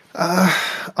take this?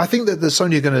 I think that the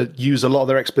Sony are going to use a lot of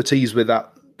their expertise with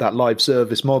that live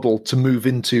service model to move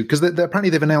into, because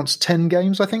apparently they've announced 10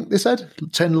 games, I think they said,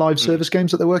 10 live service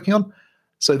games that they're working on.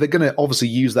 So they're going to obviously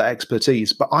use that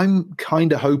expertise. But I'm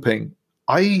kind of hoping,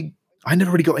 I never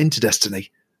really got into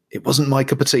Destiny. It wasn't my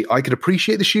cup of tea. I could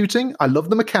appreciate the shooting. I love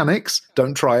the mechanics.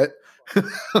 Don't try it.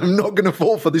 I'm not going to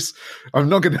fall for this. I'm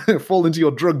not going to fall into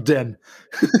your drug den.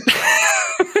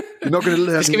 You're not going to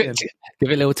learn. Give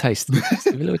it a little taste. Just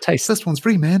give it a little taste. This one's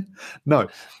free, man. No,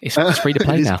 it's free to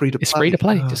play now. It's free to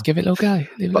play. Just give it a little go. Give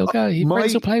it a little go. Your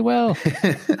friends will play well.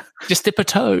 Just dip a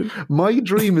toe. My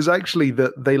dream is actually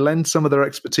that they lend some of their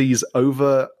expertise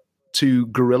over to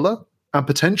Guerrilla and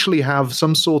potentially have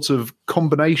some sort of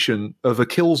combination of a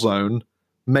Killzone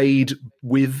made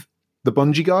with the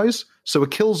Bungie guys. So a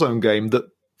Killzone game that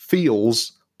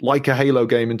feels like a Halo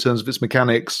game in terms of its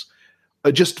mechanics.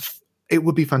 It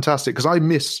would be fantastic, because I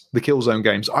miss the Killzone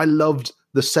games. I loved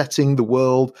the setting, the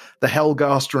world. The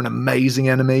Hellghast are an amazing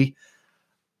enemy.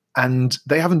 And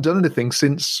they haven't done anything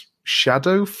since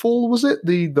Shadowfall, was it?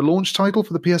 The launch title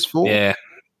for the PS4? Yeah.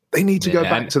 They need to go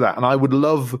back to that. And I would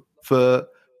love for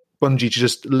Bungie to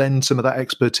just lend some of that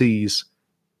expertise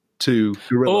to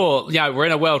Guerrilla. Or, we're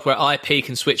in a world where IP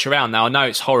can switch around. Now, I know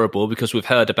it's horrible because we've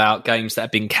heard about games that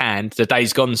have been canned. The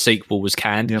Days Gone sequel was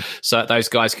canned, so those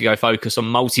guys could go focus on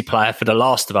multiplayer for The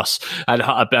Last of Us. And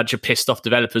a bunch of pissed off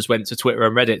developers went to Twitter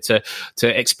and Reddit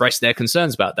to express their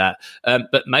concerns about that.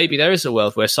 But maybe there is a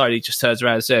world where Sony just turns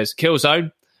around and says,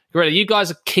 Killzone, Guerrilla, you guys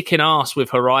are kicking ass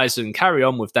with Horizon. Carry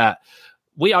on with that.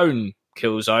 We own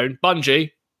Killzone.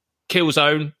 Bungie,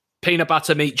 Killzone, peanut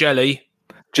butter, meat, jelly.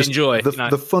 Just enjoy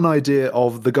the fun idea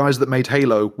of the guys that made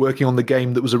Halo working on the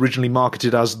game that was originally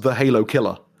marketed as the Halo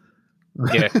Killer.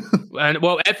 Yeah, and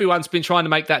everyone's been trying to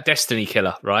make that Destiny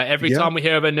killer, right? Every time we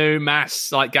hear of a new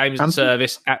mass like games and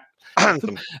service,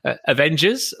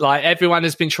 Avengers, like everyone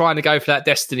has been trying to go for that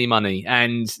Destiny money,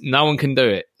 and no one can do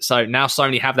it. So now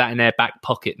Sony have that in their back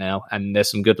pocket now, and there's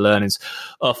some good learnings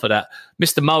off of that.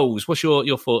 Mr. Moles, what's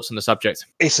your thoughts on the subject?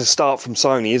 It's a start from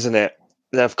Sony, isn't it?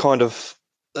 They've kind of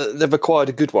they've acquired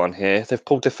a good one here. They've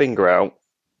pulled their finger out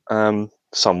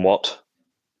somewhat.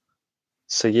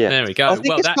 So yeah, there we go. I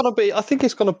think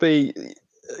it's going to be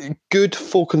good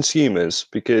for consumers,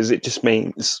 because it just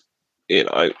means,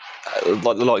 like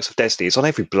the likes of Destiny, it's on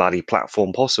every bloody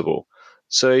platform possible.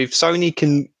 So if Sony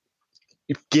can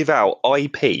give out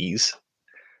IPs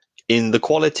in the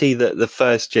quality that the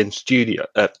first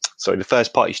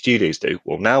party studios do,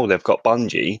 well, now they've got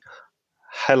Bungie.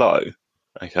 Hello,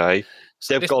 okay.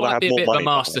 So this might be a bit of a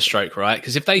masterstroke, right?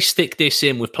 Because if they stick this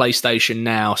in with PlayStation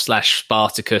Now /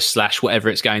 Spartacus / whatever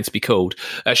it's going to be called,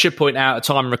 I should point out at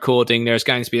time recording, there's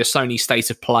going to be a Sony State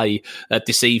of Play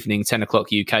this evening, 10 o'clock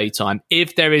UK time.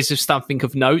 If there is something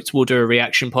of note, we'll do a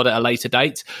reaction pod at a later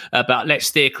date. But let's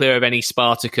steer clear of any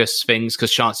Spartacus things,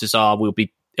 because chances are it'll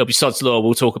be sod's law.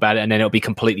 We'll talk about it, and then it'll be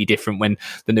completely different when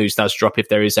the news does drop, if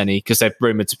there is any, because they're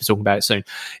rumoured to be talking about it soon.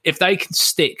 If they can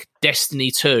stick Destiny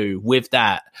 2 with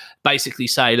that, basically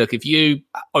say, look, if you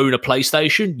own a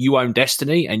PlayStation, you own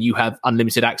Destiny, and you have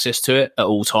unlimited access to it at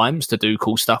all times to do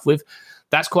cool stuff with,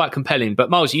 that's quite compelling. But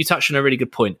Miles, you touched on a really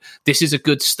good point. This is a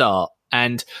good start.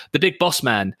 And the big boss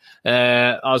man,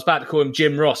 I was about to call him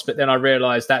Jim Ross, but then I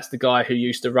realised that's the guy who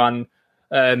used to run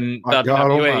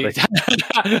WWE.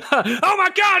 Oh my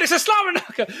God, it's a slammer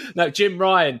knocker. No, Jim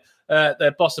Ryan,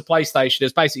 the boss of PlayStation,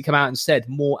 has basically come out and said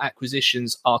more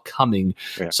acquisitions are coming.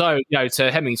 Yeah. So,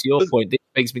 to Hemming, to your point, this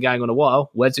thing's been going on a while.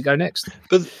 Where's it go next?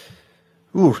 But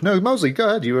no, Mosley, go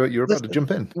ahead. You're about to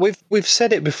jump in. We've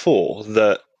said it before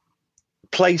that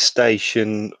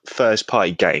PlayStation first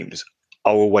party games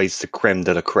are always the creme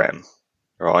de la creme,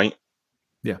 right?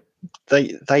 Yeah. They're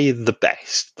the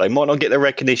best. They might not get the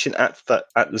recognition at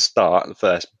the start, at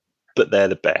first, but they're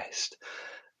the best.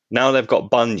 Now they've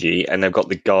got Bungie, and they've got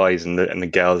the guys and the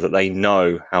girls that they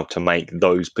know how to make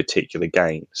those particular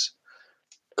games,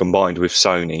 combined with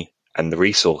Sony and the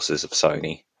resources of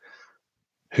Sony.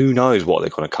 Who knows what they're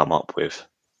going to come up with?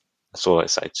 That's all I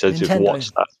say. So just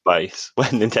watch that space. When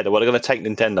Nintendo, what are they going to take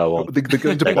Nintendo on? They're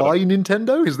going to buy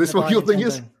Nintendo? Is this what your thing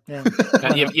is? Yeah.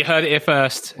 You heard it here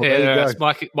first. Well, it's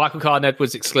Michael Carr and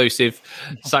Edwards exclusive.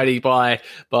 Sony by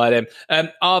them.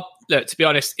 Look, to be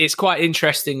honest, it's quite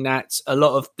interesting that a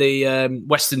lot of the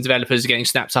Western developers are getting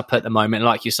snapped up at the moment.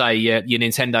 Like you say, your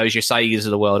Nintendos, your Segas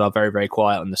of the world are very, very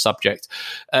quiet on the subject.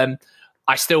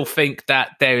 I still think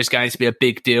that there is going to be a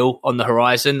big deal on the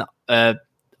horizon.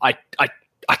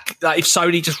 if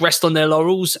Sony just rest on their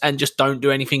laurels and just don't do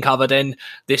anything other than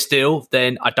this deal,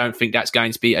 then I don't think that's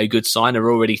going to be a good sign.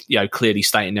 They're already, clearly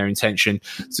stating their intention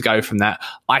to go from that.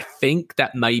 I think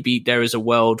that maybe there is a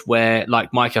world where,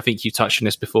 like Mike, I think you touched on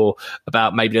this before,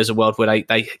 about maybe there's a world where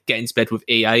they get into bed with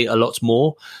EA a lot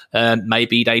more.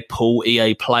 Maybe they pull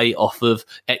EA Play off of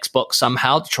Xbox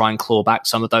somehow to try and claw back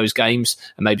some of those games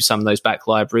and maybe some of those back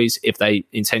libraries if they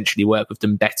intentionally work with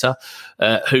them better.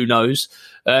 Who knows?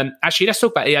 Actually, let's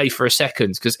talk about EA for a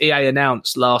second, because EA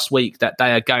announced last week that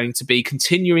they are going to be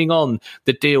continuing on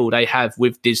the deal they have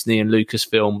with Disney and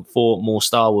Lucasfilm for more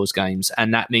Star Wars games.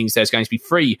 And that means there's going to be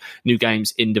 3 new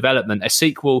games in development, a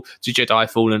sequel to Jedi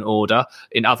Fallen Order.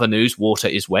 In other news, water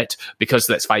is wet, because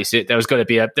let's face it, there was never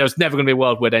going to be a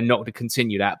world where they're not going to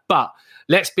continue that. But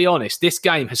let's be honest, this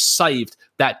game has saved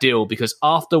that deal, because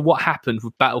after what happened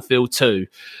with Battlefield 2,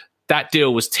 that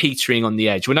deal was teetering on the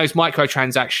edge. When those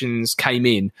microtransactions came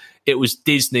in, it was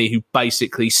Disney who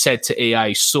basically said to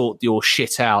EA, sort your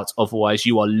shit out, otherwise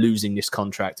you are losing this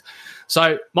contract.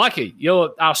 So, Mikey,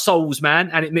 you're our Souls man,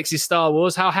 and it mixes Star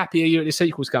Wars. How happy are you at the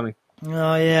sequels coming?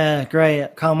 Oh, yeah,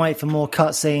 great. Can't wait for more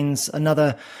cutscenes.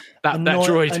 Another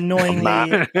droid.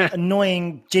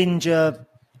 annoying ginger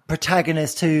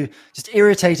protagonist who just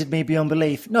irritated me beyond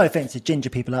belief. No offense to ginger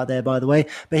people out there, by the way,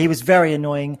 but he was very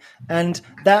annoying. And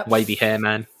that wavy hair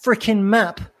man, freaking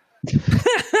map,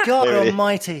 God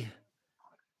Almighty!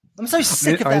 I'm so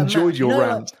sick of that. I enjoyed map. your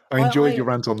rant. I enjoyed your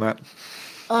rant on that.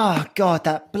 Oh God,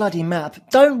 that bloody map!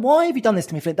 Why have you done this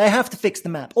to me, Flint? They have to fix the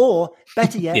map, or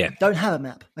better yet, don't have a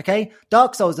map. Okay,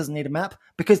 Dark Souls doesn't need a map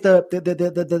because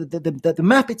the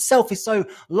map itself is so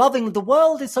loving. The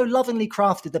world is so lovingly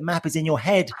crafted. The map is in your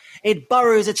head. It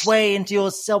burrows its way into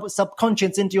your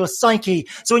subconscious, into your psyche.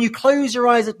 So when you close your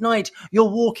eyes at night, you're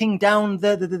walking down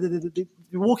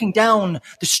you're walking down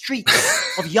the streets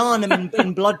of Yharnam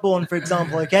in Bloodborne, for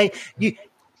example. Okay,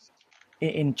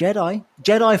 in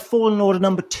Jedi Fallen Order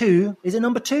number 2. Is it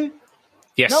number 2?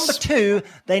 Yes. Number 2,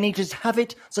 they need to have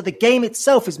it so the game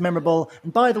itself is memorable.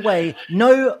 And by the way,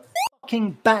 no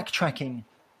fucking backtracking.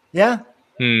 Yeah?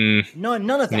 No,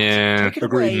 none of that. Yeah, take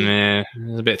it away. Yeah, it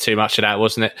was a bit too much of that,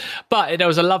 wasn't it? But there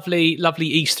was a lovely, lovely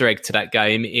Easter egg to that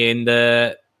game in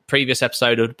the previous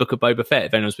episode of the Book of Boba Fett,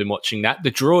 if anyone's been watching that.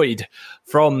 The droid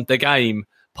from the game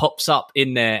pops up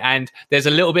in there, and there's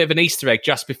a little bit of an Easter egg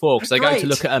just before, because they go to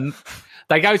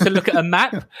look at a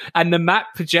map, and the map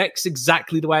projects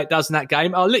exactly the way it does in that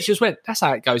game. I literally just went, that's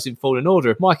how it goes in Fallen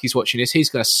Order. If Mikey's watching this, he's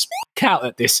going to speak out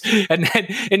at this. And then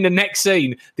in the next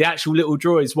scene, the actual little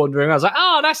droid's wandering around. I was like,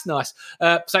 oh, that's nice.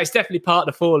 So it's definitely part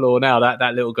of the Fallen now,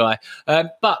 that little guy.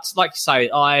 But like you say,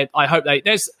 I hope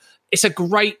it's a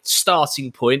great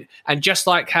starting point. And just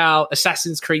like how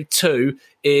Assassin's Creed 2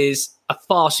 is a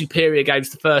far superior game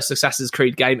to the first Assassin's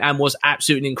Creed game and was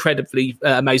absolutely incredibly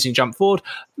amazing jump forward,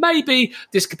 maybe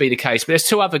this could be the case. But there's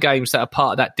 2 other games that are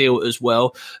part of that deal as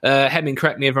well. Hemming,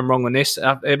 correct me if I'm wrong on this.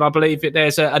 I believe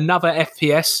there's another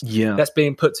FPS that's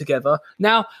being put together.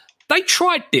 Now, they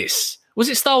tried this. Was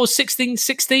it Star Wars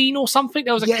 1616 or something?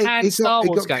 There was a canned Star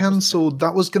Wars game. It got cancelled.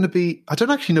 That was going to be... I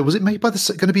don't actually know. Was it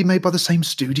going to be made by the same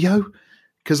studio?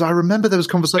 Because I remember there was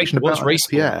conversation about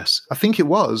FPS. I think it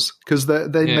was, because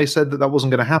they said that wasn't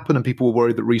going to happen, and people were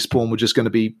worried that Respawn were just going to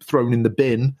be thrown in the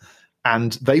bin,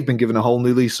 and they've been given a whole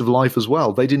new lease of life as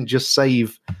well. They didn't just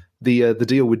save the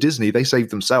deal with Disney; they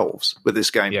saved themselves with this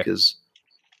game, because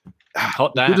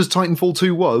good as Titanfall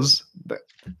 2 was,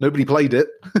 nobody played it.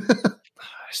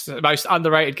 It's the most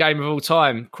underrated game of all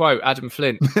time. Quote Adam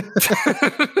Flint.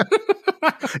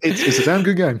 It's a damn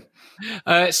good game.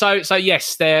 So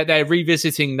yes, they're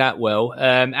revisiting that well,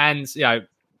 and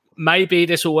maybe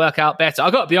this will work out better.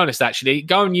 I've got to be honest, actually,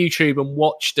 go on YouTube and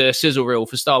watch the sizzle reel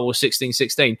for Star Wars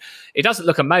 1616. It doesn't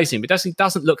look amazing, but it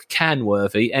doesn't look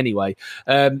can-worthy anyway.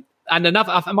 And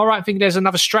another, am I right in thinking there's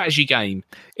another strategy game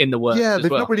in the works? Yeah,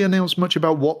 they've not really announced much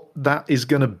about what that is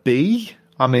going to be.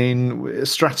 I mean, a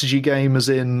strategy game as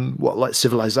in what, like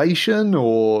Civilization,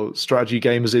 or strategy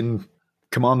game as in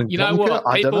Command and Conquer? You know what?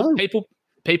 I don't know.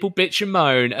 People bitch and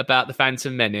moan about the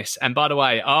Phantom Menace, and by the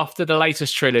way, after the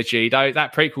latest trilogy, though,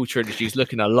 that prequel trilogy is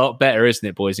looking a lot better, isn't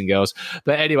it, boys and girls?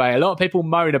 But anyway, a lot of people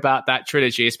moan about that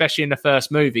trilogy, especially in the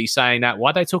first movie, saying that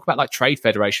why they talk about like trade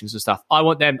federations and stuff. I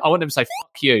want them to say,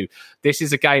 "Fuck you! This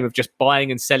is a game of just buying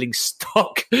and selling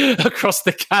stock across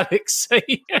the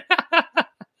galaxy."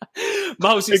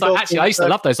 Miles is like, actually, I used to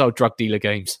love those old drug dealer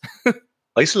games.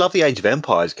 I used to love the Age of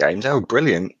Empires games. They were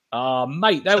brilliant.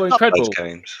 Mate, they were incredible. Those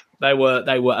games. They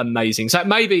were amazing. So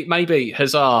maybe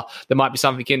huzzah, there might be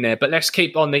something in there. But let's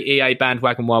keep on the EA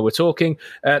bandwagon while we're talking.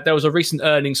 There was a recent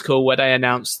earnings call where they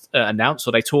announced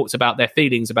or they talked about their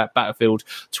feelings about Battlefield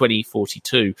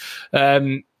 2042.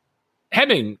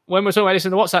 Hemming, when we're talking about this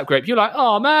in the WhatsApp group, you're like,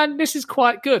 "Oh man, this is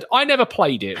quite good." I never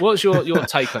played it. What's your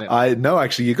take on it? I know,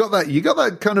 actually, you got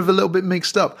that kind of a little bit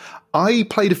mixed up. I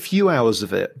played a few hours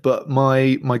of it, but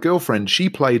my girlfriend, she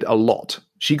played a lot.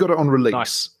 She got it on release.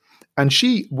 Nice. And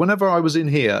whenever I was in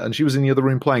here and she was in the other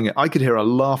room playing it, I could hear her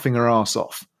laughing her ass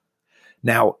off.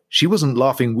 Now, she wasn't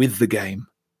laughing with the game.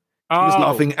 She was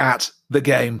laughing at the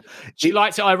game. She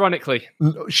liked it ironically.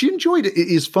 She enjoyed it. It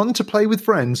is fun to play with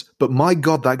friends, but my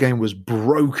God, that game was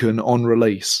broken on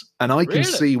release. And I can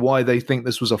see why they think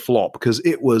this was a flop, because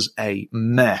it was a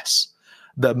mess.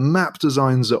 The map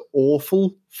designs are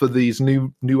awful for these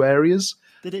new areas.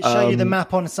 Did it show you the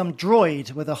map on some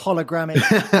droid with a hologramic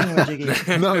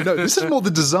thingamajiggy? No. This is more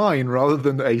the design rather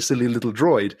than a silly little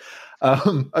droid.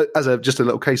 Just a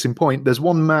little case in point, there's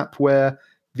one map where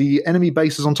the enemy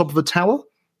base is on top of a tower,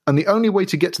 and the only way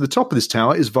to get to the top of this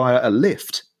tower is via a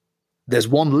lift. There's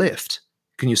one lift.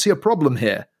 Can you see a problem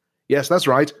here? Yes, that's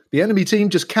right. The enemy team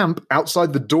just camp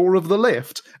outside the door of the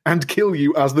lift and kill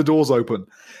you as the doors open.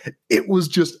 It was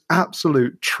just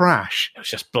absolute trash. It was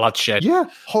just bloodshed. Yeah,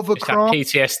 hovercraft.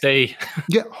 PTSD.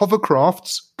 Yeah,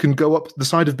 hovercrafts can go up the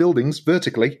side of buildings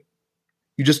vertically.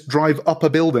 You just drive up a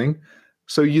building.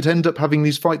 So you'd end up having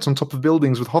these fights on top of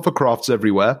buildings with hovercrafts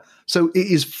everywhere. So it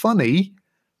is funny,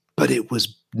 but it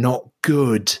was not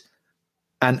good.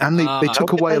 And they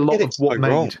took away a lot of what made.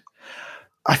 Wrong.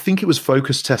 I think it was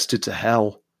focus tested to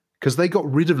hell, because they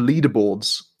got rid of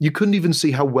leaderboards. You couldn't even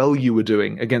see how well you were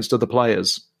doing against other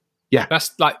players. Yeah.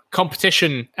 That's like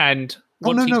competition and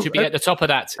wanting to be at the top of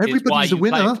that. Everybody's a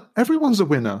winner. Everyone's a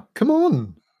winner. Come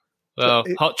on. Well,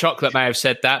 Hot Chocolate may have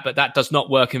said that, but that does not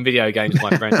work in video games,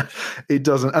 my friend. It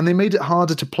doesn't. And they made it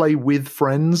harder to play with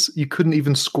friends. You couldn't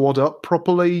even squad up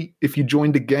properly. If you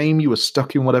joined a game, you were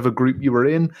stuck in whatever group you were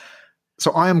in.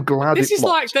 So I am glad this is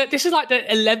like the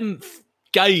 11th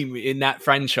game in that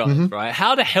franchise, right?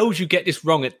 How the hell do you get this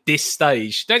wrong at this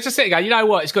stage? Don't just sit and go, you know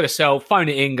what, it's got to sell. Phone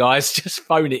it in, guys. Just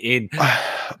phone it in.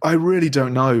 I really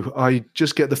don't know. I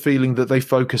just get the feeling that they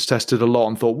focus tested a lot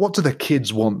and thought, what do the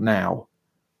kids want now?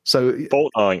 So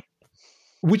Fortnite.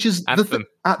 Which is at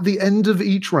the end of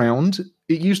each round,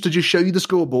 it used to just show you the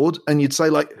scoreboard and you'd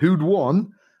say like who'd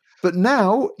won. But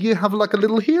now you have like a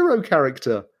little hero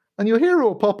character and your hero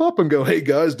will pop up and go, hey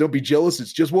guys, don't be jealous.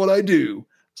 It's just what I do.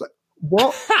 It's like,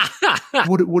 what?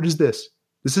 What is this?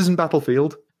 This isn't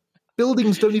Battlefield.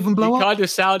 Buildings don't even blow up. You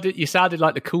sounded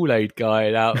like the Kool-Aid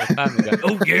guy out of Family Guy.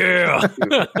 Oh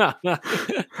yeah.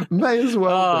 May as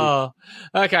well.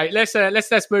 Oh. Okay,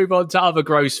 let's move on to other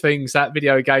gross things that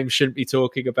video games shouldn't be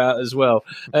talking about as well.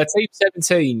 Team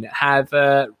 17 have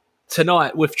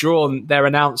tonight withdrawn their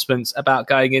announcements about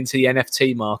going into the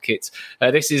NFT market.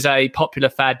 This is a popular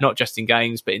fad, not just in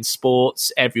games, but in sports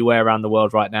everywhere around the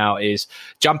world right now, is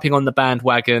jumping on the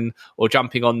bandwagon or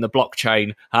jumping on the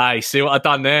blockchain. Hey, see what I've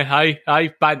done there? Hey,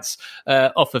 Bants,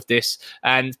 off of this.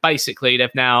 And basically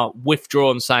they've now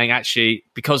withdrawn, saying actually,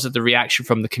 because of the reaction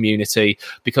from the community,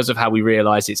 because of how we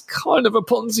realise it's kind of a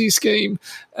Ponzi scheme,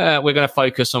 we're going to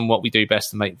focus on what we do best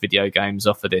to make video games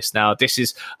off of this. Now, this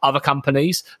is other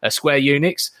companies, Square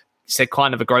Enix said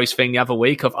kind of a gross thing the other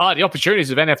week of, the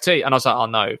opportunities of NFT. And I was like, oh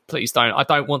no, please don't. I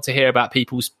don't want to hear about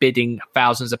people's bidding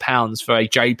thousands of pounds for a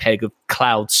JPEG of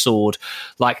Cloud Sword.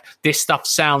 Like, this stuff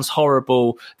sounds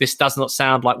horrible. This does not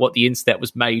sound like what the internet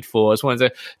was made for. I just wanted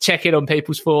to check in on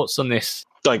people's thoughts on this.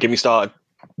 Don't get me started.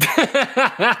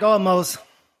 Go on, Moles.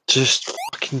 Just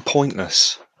fucking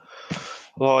pointless.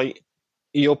 Like,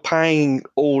 you're paying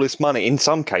all this money, in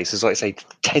some cases, like say,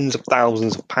 tens of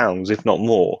thousands of pounds, if not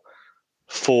more,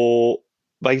 for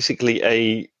basically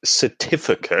a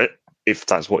certificate, if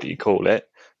that's what you call it,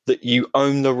 that you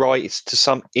own the rights to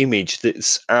some image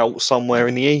that's out somewhere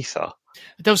in the ether.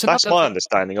 That's my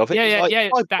understanding of it.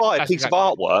 If I buy a piece of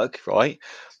artwork, right?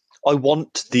 I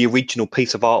want the original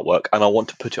piece of artwork and I want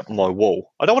to put it on my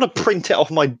wall. I don't want to print it off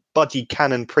my budgie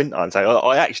Canon printer and say,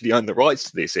 I actually own the rights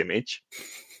to this image.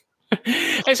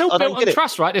 It's all built on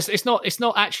trust, right? It's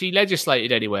not actually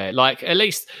legislated anywhere. Like, at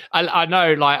least I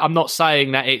know, like, I'm not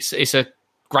saying that it's a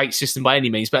great system by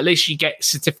any means, but at least you get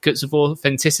certificates of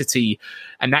authenticity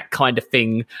and that kind of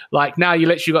thing. Like, now you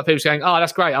literally got people saying, oh,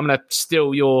 that's great, I'm going to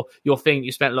steal your thing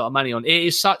you spent a lot of money on. It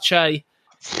is such a...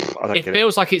 It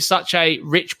feels like it's such a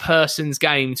rich person's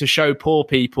game to show poor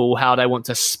people how they want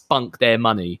to spunk their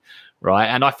money, right?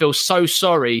 And I feel so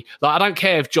sorry. Like, I don't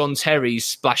care if John Terry's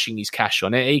splashing his cash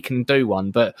on it. He can do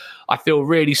one. But I feel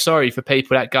really sorry for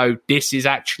people that go, this is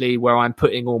actually where I'm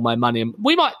putting all my money. And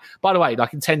we might, by the way,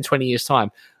 like in 10, 20 years'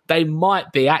 time, they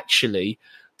might be actually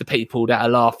the people that are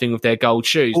laughing with their gold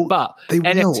shoes. Oh, but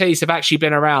NFTs have actually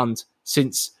been around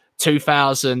since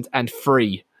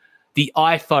 2003. The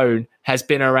iPhone has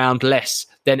been around less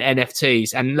than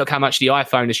NFTs. And look how much the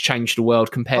iPhone has changed the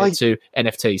world compared to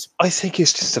NFTs. I think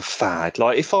it's just a fad.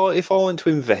 Like if I want to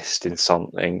invest in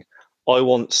something, I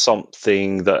want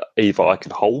something that either I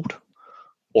can hold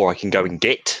or I can go and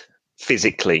get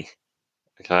physically.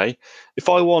 Okay. If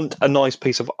I want a nice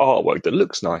piece of artwork that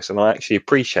looks nice and I actually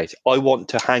appreciate it, I want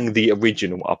to hang the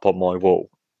original up on my wall.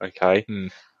 Okay.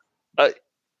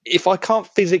 If I can't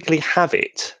physically have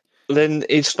it, then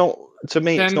it's not, to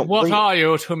me, then it's not what real. are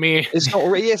you to me? It's not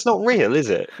real. It's not real, is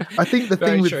it? I think the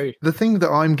thing that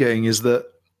I'm getting is that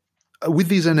with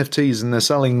these NFTs and they're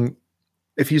selling,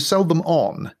 if you sell them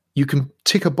on, you can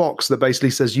tick a box that basically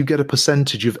says you get a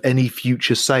percentage of any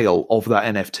future sale of that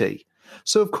NFT.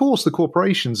 So of course the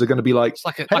corporations are going to be like, it's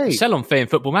like a sell-on fee in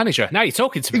Football Manager. Now you're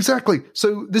talking to me. Exactly.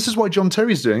 So this is why John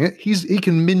Terry's doing it. He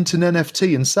can mint an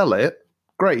NFT and sell it.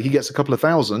 Great. He gets a couple of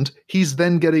thousand. He's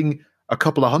then getting a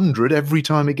couple of hundred every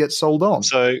time it gets sold on.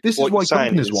 So this is why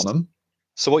companies want them.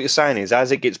 So what you're saying is,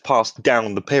 as it gets passed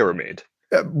down the pyramid,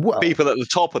 people at the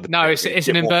top of the pyramid it's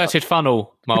an inverted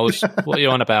funnel, Miles. What are you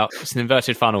on about? It's an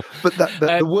inverted funnel. But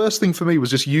the worst thing for me was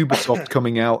just Ubisoft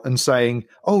coming out and saying,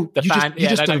 "Oh, you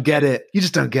just don't get it. You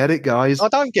just don't get it, guys." I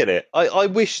don't get it. I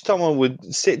wish someone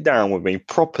would sit down with me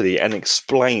properly and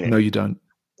explain it. No, you don't.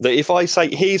 That if I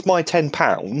say, "Here's my £10,"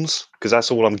 because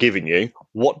that's all I'm giving you,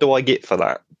 what do I get for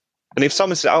that? And if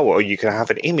someone says, "Oh, well, you can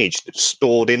have an image that's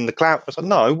stored in the cloud," I said,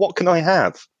 "No, what can I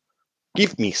have?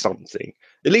 Give me something.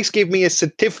 At least give me a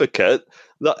certificate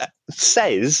that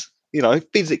says,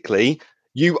 physically,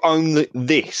 you own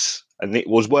this, and it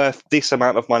was worth this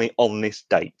amount of money on this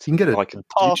date." You can get a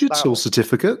digital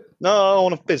certificate. No, I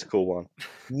want a physical one.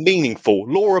 Meaningful,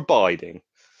 law-abiding.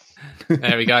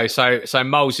 There we go. So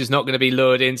Moles is not going to be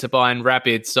lured into buying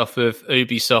Rabbids off of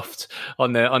Ubisoft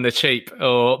on the cheap,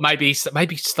 or maybe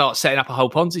start setting up a whole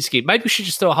Ponzi scheme. Maybe we should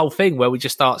just do a whole thing where we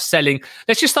just start selling.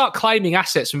 Let's just start claiming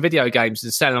assets from video games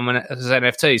and selling them as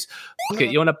NFTs. Fuck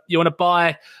it. You want to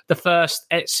buy the first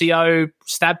Ezio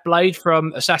stab blade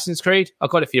from Assassin's Creed? I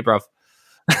got it for you, bruv.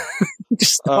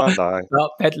 Just start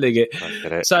peddling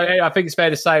it. So I think it's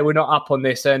fair to say we're not up on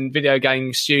this, and video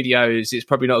game studios, it's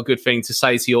probably not a good thing to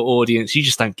say to your audience. You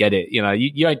just don't get it.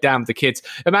 You ain't down with the kids.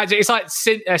 Imagine it's like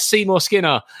Seymour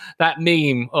Skinner, that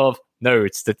meme of, no,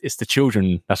 it's the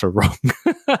children that are wrong.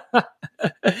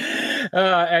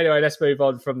 Anyway, let's move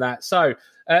on from that. So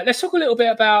let's talk a little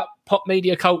bit about pop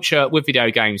media culture with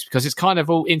video games, because it's kind of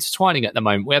all intertwining at the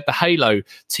moment. We had the Halo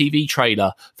TV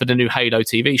trailer for the new Halo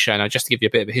TV show. Now, just to give you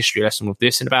a bit of a history lesson with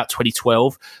this, in about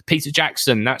 2012, Peter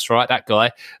Jackson, that's right, that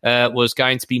guy, was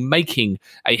going to be making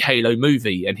a Halo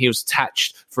movie, and he was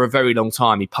attached for a very long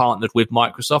time. He partnered with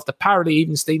Microsoft. Apparently,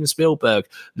 even Steven Spielberg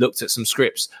looked at some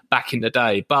scripts back in the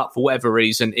day, but for whatever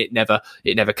reason, it never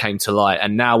came to light.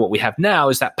 And now what we have now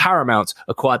is that Paramount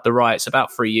acquired the rights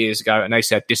about 3 years ago, and they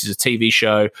said, this is a TV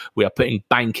show. We are putting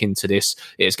bank into this.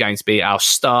 It is going to be our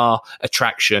star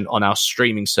attraction on our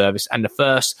streaming service. And the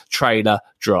first trailer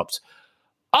dropped.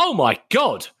 Oh my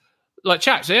God. Like,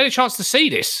 chaps, any chance to see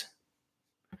this?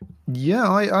 Yeah,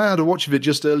 I had a watch of it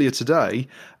just earlier today.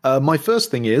 My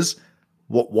first thing is,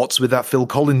 what's with that Phil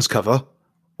Collins cover?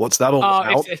 What's that all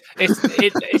about?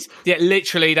 It's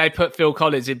literally, they put Phil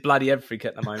Collins in bloody everything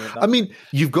at the moment. I mean,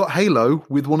 you've got Halo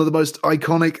with one of the most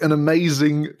iconic and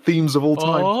amazing themes of all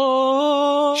time.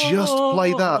 Just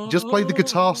play that. Just play the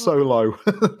guitar solo.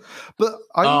 But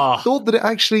I thought that it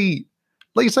actually,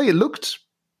 like you say, it looked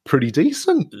pretty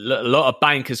decent. A lot of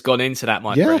bank has gone into that,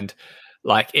 my friend.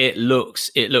 Like, it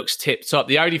looks tip top.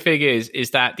 The only thing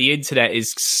is that the internet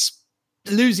is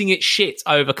losing its shit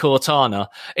over Cortana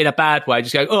in a bad way,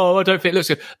 just going, I don't think it looks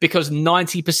good, because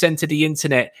 90% of the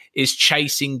internet is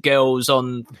chasing girls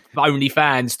on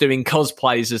OnlyFans doing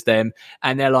cosplays as them,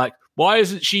 and they're like, why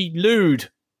isn't she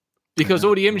lewd? Because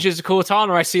all the images of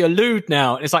Cortana I see are lewd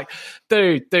now. And it's like,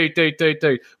 dude.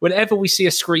 Whenever we see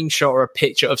a screenshot or a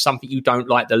picture of something you don't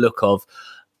like the look of,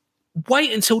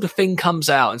 wait until the thing comes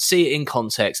out and see it in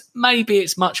context. Maybe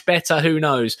it's much better. Who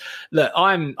knows? Look,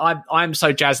 I'm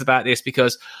so jazzed about this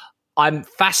because I'm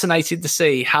fascinated to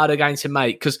see how they're going to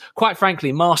make. Because quite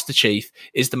frankly, Master Chief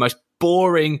is the most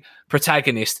boring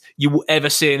protagonist you will ever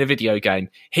see in a video game.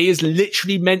 He is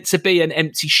literally meant to be an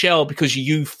empty shell because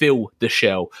you fill the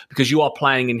shell, because you are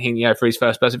playing in him, for his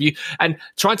first person view. And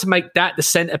trying to make that the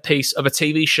centerpiece of a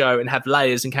TV show and have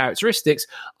layers and characteristics,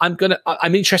 I'm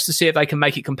interested to see if they can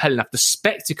make it compelling enough. The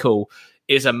spectacle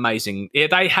is amazing. Yeah,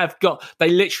 they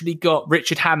literally got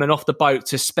Richard Hammond off the boat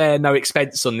to spare no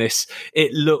expense on this.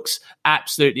 It looks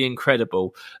absolutely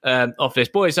incredible. Of this,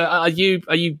 boys, are you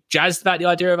jazzed about the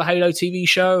idea of a Halo TV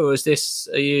show, or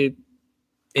are you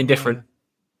indifferent?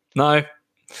 No.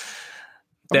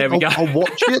 There we go. I'll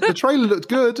watch it. The trailer looked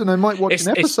good, and I might watch an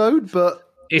episode, but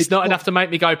it's not enough to make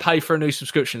me go pay for a new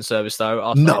subscription service,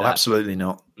 though. No, absolutely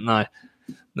not.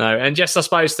 No, and just I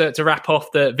suppose to wrap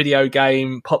off the video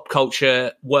game pop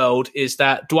culture world is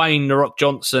that Dwayne "The Rock"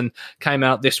 Johnson came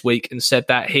out this week and said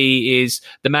that he is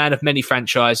the man of many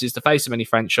franchises, the face of many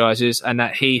franchises, and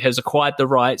that he has acquired the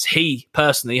rights. He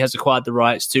personally has acquired the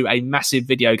rights to a massive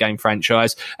video game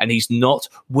franchise, and he's not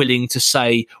willing to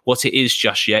say what it is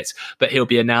just yet, but he'll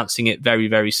be announcing it very,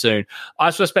 very soon.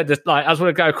 I just want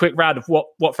to go a quick round of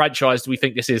what franchise do we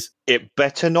think this is? It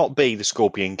better not be the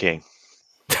Scorpion King.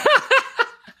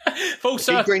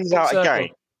 If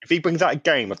he brings out a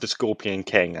game of the Scorpion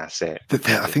King, that's it.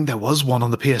 I think there was one on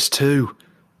the PS2.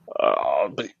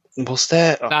 But was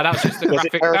there? No, that was just the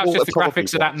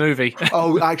graphics of that movie.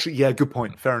 Oh, actually, yeah, good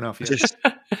point. Fair enough. Yeah.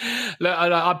 Look,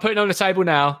 I'm putting it on the table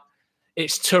now.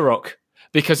 It's Turok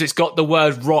because it's got the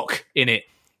word rock in it.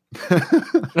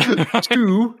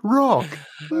 To rock.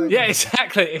 Yeah,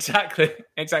 exactly.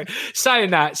 Saying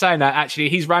that, actually,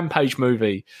 his Rampage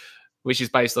movie, which is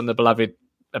based on the beloved.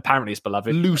 Apparently it's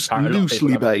beloved.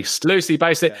 Loosely based.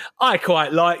 Yeah. I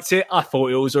quite liked it. I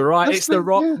thought it was all right. It's The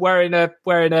Rock wearing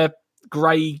a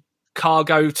grey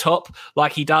cargo top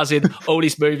like he does in all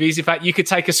his movies. In fact, you could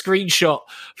take a screenshot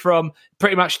from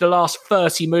pretty much the last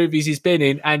 30 movies he's been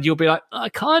in and you'll be like, I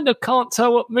kind of can't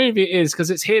tell what movie it is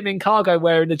because it's him in cargo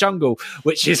wear in the jungle,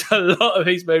 which is a lot of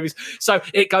these movies. So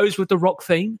it goes with the Rock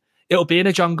theme. It'll be in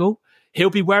a jungle. He'll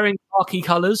be wearing khaki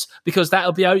colours because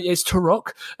that'll be it's Turok.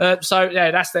 So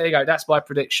yeah, there you go. That's my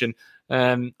prediction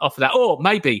off of that. Or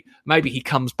maybe he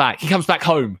comes back. He comes back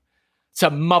home to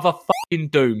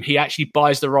motherfucking Doom. He actually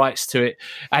buys the rights to it,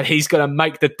 and he's going to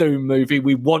make the Doom movie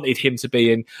we wanted him to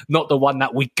be in, not the one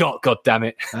that we got. God damn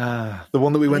it! The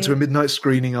one that we went to a midnight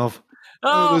screening of.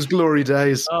 Oh, those glory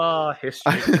days. Oh,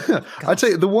 history. I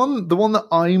tell you, the one that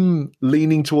I'm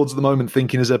leaning towards at the moment,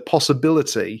 thinking is a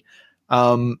possibility.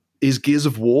 Is Gears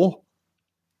of War.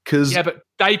 Yeah, but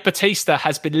Dave Bautista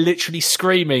has been literally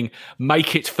screaming,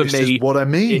 make it for me. This is what I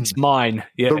mean. It's mine.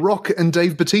 Yeah. The Rock and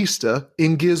Dave Bautista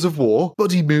in Gears of War.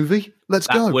 Buddy movie. Let's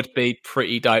go. That would be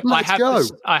pretty dope. Let's go.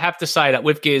 I have to say that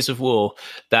with Gears of War,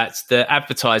 that's the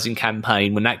advertising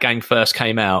campaign when that game first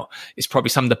came out, is probably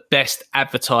some of the best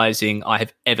advertising I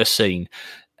have ever seen.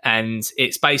 And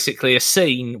it's basically a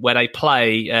scene where they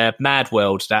play Mad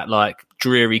World, that like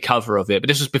dreary cover of it. But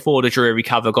this was before the dreary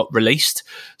cover got released.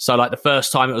 So like the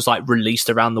first time it was like released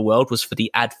around the world was for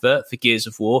the advert for Gears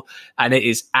of War. And it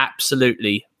is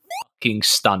absolutely fucking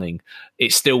stunning.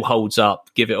 It still holds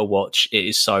up. Give it a watch. It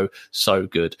is so, so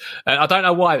good. I don't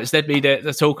know why it's led me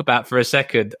to talk about for a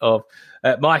second of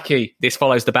Mikey. This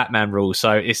follows the Batman rule.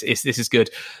 So this is good.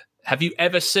 Have you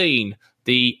ever seen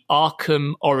the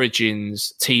Arkham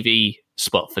Origins TV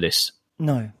spot for this?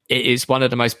 No. It is one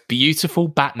of the most beautiful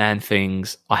Batman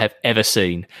things I have ever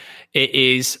seen. It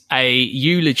is a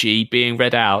eulogy being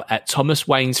read out at Thomas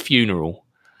Wayne's funeral,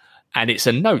 and it's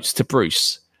a note to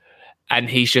Bruce. And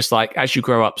he's just like, as you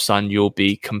grow up, son, you'll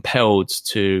be compelled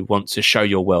to want to show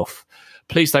your wealth.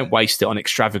 Please don't waste it on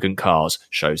extravagant cars,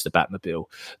 shows the Batmobile.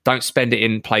 Don't spend it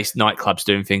in nightclubs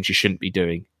doing things you shouldn't be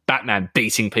doing. Batman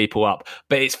beating people up,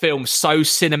 but it's filmed so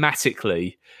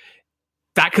cinematically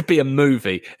that could be a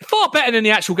movie. Far better than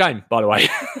the actual game, by the way.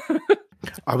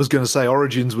 I was going to say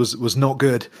Origins was not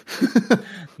good.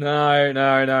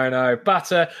 No.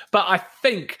 But I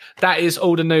think that is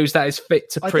all the news that is fit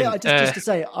to print. Just to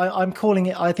say, I'm calling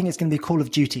it. I think it's going to be Call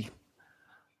of Duty.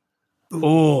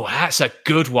 Oh, that's a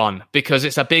good one because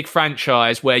it's a big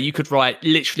franchise where you could write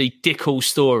literally dick all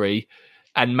story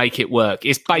and make it work.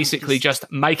 It's basically just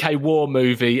make a war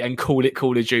movie and call it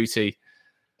Call of Duty.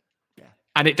 Yeah.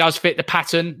 And it does fit the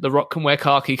pattern. The Rock can wear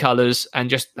khaki colours and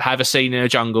just have a scene in a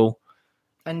jungle.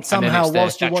 And somehow,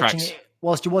 whilst you're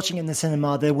watching it in the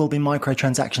cinema, there will be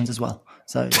microtransactions as well.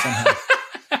 So somehow.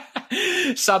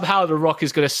 somehow The Rock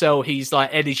is going to sell his like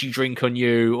energy drink on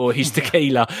you or his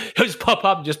tequila. He'll just pop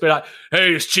up and just be like,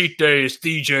 "Hey, it's cheat day. It's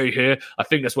DJ here. I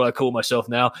think that's what I call myself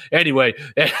now. Anyway,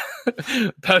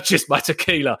 purchase my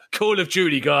tequila. Call of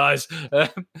Duty, guys."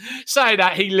 Saying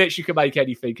that, he literally can make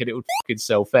anything and it would fucking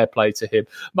sell. Fair play to him.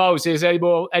 Miles, is there any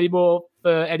more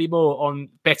on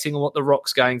betting on what The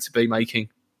Rock's going to be making?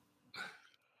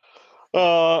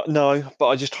 No, but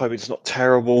I just hope it's not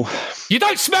terrible. You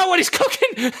don't smell what he's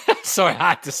cooking. Sorry, I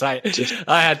had to say it.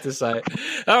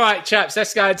 All right, chaps,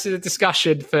 let's go into the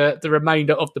discussion for the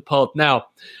remainder of the pod. Now,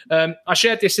 I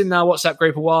shared this in our WhatsApp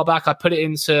group a while back. I put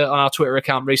it on our Twitter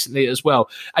account recently as well.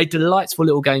 A delightful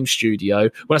little game studio.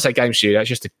 When I say game studio, it's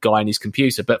just a guy on his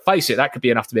computer. But face it, that could be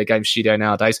enough to be a game studio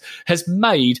nowadays. Has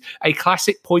made a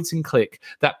classic point and click.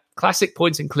 That classic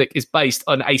point and click is based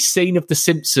on a scene of The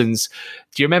Simpsons.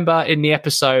 Do you remember in the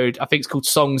episode, I think it's called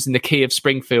Songs in the Key of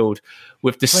Springfield,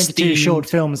 with the 22 short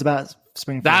films about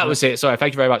Springfield? That was it. Sorry,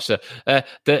 thank you very much, sir.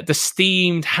 The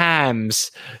steamed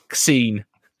hams scene.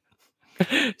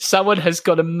 Someone has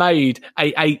got and made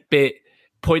a 8-bit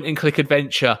point and click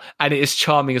adventure, and it is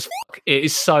charming as fuck. It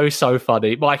is so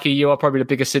funny. Mikey, you are probably the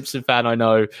biggest Simpson fan I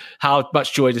know. How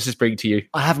much joy does this bring to you?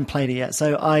 I haven't played it yet,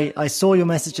 so I saw your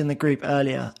message in the group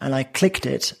earlier and I clicked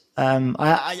it.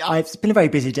 It's been a very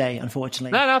busy day,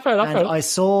 unfortunately. No, fair enough. And I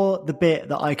saw the bit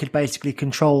that I could basically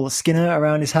control Skinner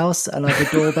around his house, and like the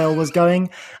doorbell was going.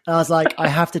 And I was like, I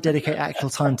have to dedicate actual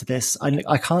time to this.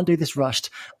 I can't do this rushed.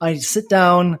 I sit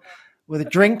down with a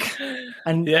drink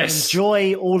and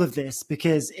enjoy all of this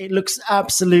because it looks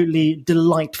absolutely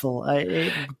delightful.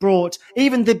 It brought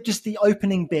even just the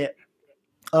opening bit.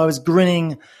 I was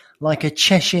grinning like a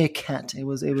Cheshire cat. It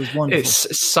was wonderful.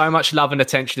 It's so much love and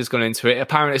attention has gone into it.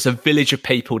 Apparently, it's a village of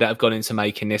people that have gone into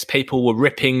making this. People were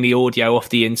ripping the audio off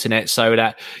the internet so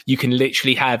that you can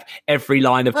literally have every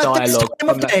line of dialogue.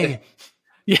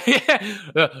 Yeah,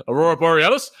 Aurora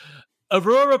Borealis.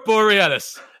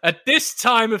 At this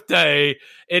time of day,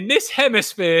 in this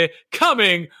hemisphere,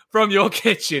 coming from your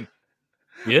kitchen.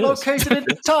 Yes. Located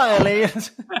entirely. Help!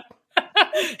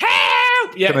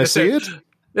 Yeah, can I see it?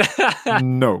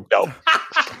 No.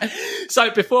 So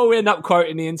before we end up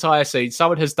quoting the entire scene,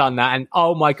 someone has done that, and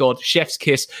oh my God, chef's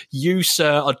kiss, you,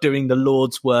 sir, are doing the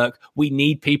Lord's work. We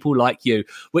need people like you.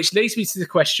 Which leads me to the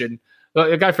question.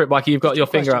 Go for it, Mikey. You've got your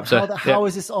finger up, sir. How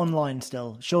is this online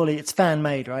still? Surely it's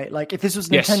fan-made, right? Like, if this was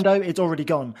Nintendo, it's already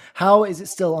gone. How is it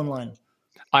still online?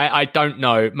 I don't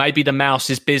know. Maybe the mouse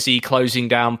is busy closing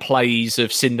down plays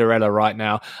of Cinderella right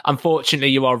now. Unfortunately,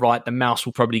 you are right. The mouse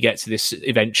will probably get to this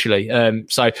eventually.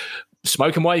 So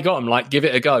smoke them while you got them. Like, give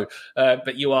it a go.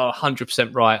 But you are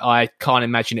 100% right. I can't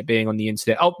imagine it being on the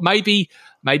internet. Oh, maybe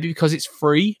because it's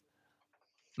free.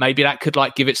 Maybe that could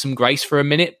like give it some grace for a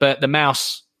minute. But the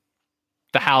mouse...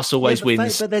 The house always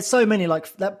wins. But there's so many,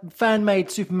 like that fan-made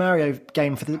Super Mario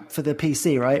game for the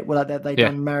PC, right? Well, like they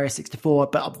done Mario 64,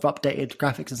 but updated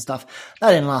graphics and stuff.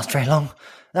 That didn't last very long.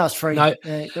 That was free. No,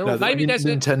 maybe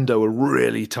Nintendo are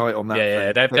really tight on that.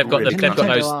 Yeah, they've got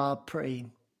those. Are pretty.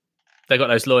 They got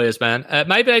those lawyers, man.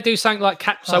 Maybe they do something like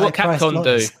what Capcom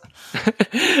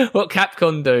do. What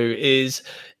Capcom do is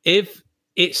if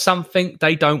it's something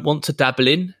they don't want to dabble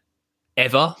in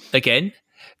ever again,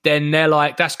 then they're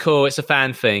like, that's cool, it's a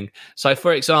fan thing. So,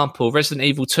 for example, Resident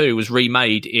Evil 2 was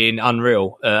remade in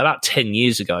Unreal about 10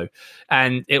 years ago,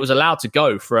 and it was allowed to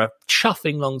go for a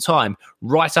chuffing long time,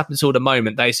 right up until the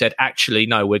moment they said, actually,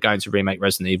 no, we're going to remake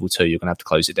Resident Evil 2, you're going to have to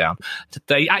close it down.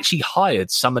 They actually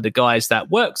hired some of the guys that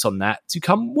worked on that to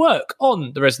come work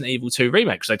on the Resident Evil 2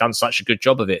 remake, because they've done such a good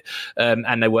job of it,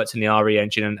 and they worked in the RE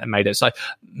engine and made it. So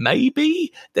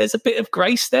maybe there's a bit of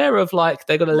grace there of like,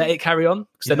 they're going to let it carry on,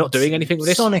 because they're not doing anything with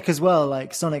this. Sonic as well,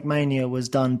 like Sonic Mania was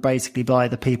done basically by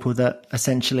the people that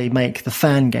essentially make the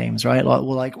fan games, right?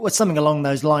 Like something along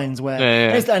those lines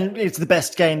where it's the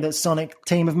best game that Sonic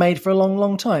team have made for a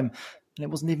long time, and it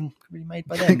wasn't even really made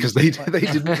by them because they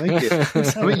didn't make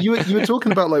it. I mean, you were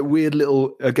talking about like weird little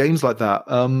games like that.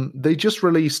 They just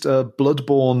released a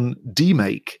Bloodborne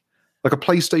demake, like a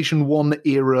PlayStation 1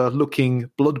 era looking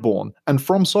Bloodborne, and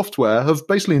From Software have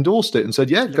basically endorsed it and said,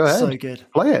 "Yeah, go ahead, so good,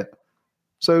 play it."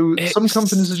 So some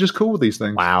companies are just cool with these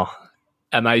things. Wow.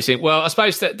 Amazing. Well, I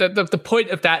suppose that the point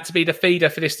of that to be the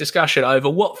feeder for this discussion over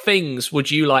what things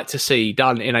would you like to see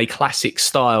done in a classic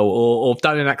style or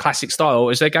done in that classic style?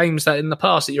 Is there games that in the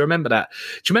past that you remember that?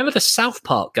 Do you remember the South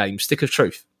Park game, Stick of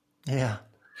Truth? Yeah.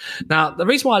 Now, the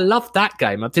reason why I love that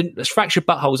game, Fractured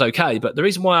Butthole's okay, but the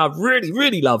reason why I really,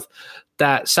 really love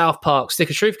that South Park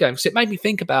Stick of Truth game, because it made me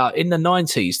think about in the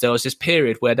 90s, there was this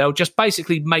period where they'll just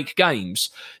basically make games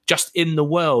just in the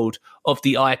world of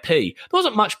the IP. There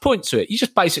wasn't much point to it. You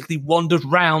just basically wandered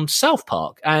round South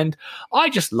Park, and I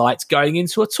just liked going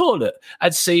into a toilet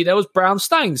and see there was brown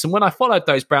stains. And when I followed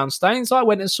those brown stains, I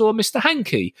went and saw Mr.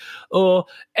 Hankey. Or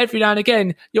every now and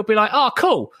again, you'll be like, "Oh,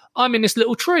 cool! I'm in this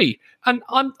little tree, and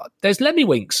there's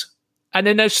Lemmywinks." And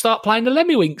then they'll start playing the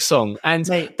Lemmywinks song, and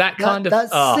Mate, that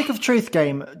Stick of Truth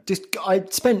game.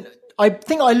 I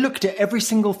think I looked at every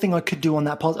single thing I could do on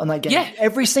that game. Yeah.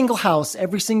 Every single house,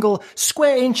 every single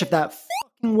square inch of that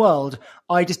fucking world,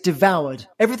 I just devoured.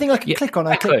 Everything I could click on,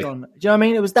 I clicked on. Do you know what I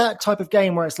mean? It was that type of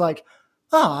game where it's like,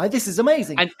 this is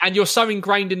amazing. And you're so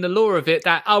ingrained in the lore of it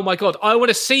that, oh my God, I want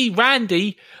to see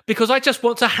Randy because I just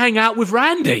want to hang out with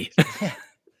Randy.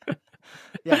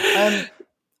 Yeah.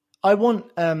 I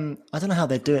want, I don't know how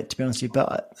they do it, to be honest with you,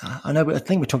 but I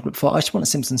think we talked about before. I just want a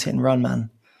Simpsons hit and run,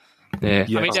 man. Yeah.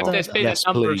 I mean, there's been a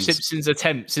number of Simpsons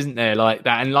attempts, isn't there, like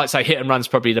that? And like I say, Hit and Run's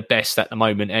probably the best at the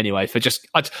moment anyway. For just,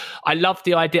 I love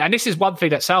the idea. And this is one thing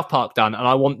that South Park done, and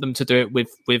I want them to do it with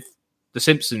the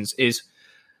Simpsons, is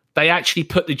they actually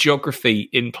put the geography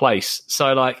in place.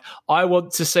 So like, I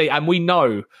want to see, and we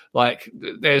know like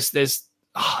there's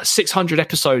 600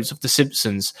 episodes of The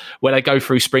Simpsons where they go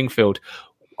through Springfield.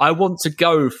 I want to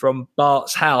go from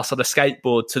Bart's house on a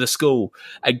skateboard to the school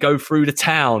and go through the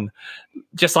town,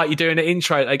 just like you do in the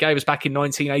intro they gave us back in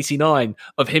 1989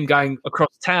 of him going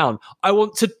across town. I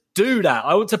want to do that.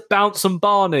 I want to bounce on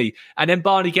Barney and then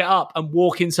Barney get up and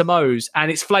walk into Moe's and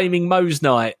it's Flaming Moe's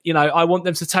night. You know, I want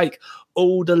them to take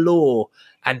all the lore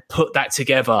and put that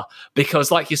together because,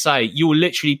 like you say, you will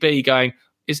literally be going,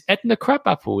 is Edna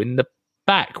Crabapple in the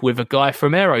back with a guy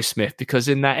from Aerosmith because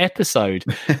in that episode,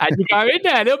 and you go in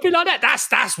there and it'll be like that.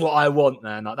 That's what I want,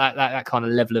 man. Like that kind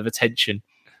of level of attention.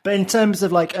 But in terms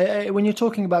of like when you're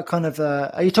talking about kind of,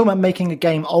 are you talking about making a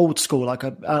game old school, like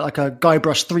a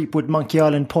Guybrush Threepwood Monkey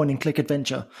Island point and click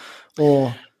adventure,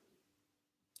 or?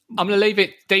 I'm going to leave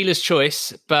it dealer's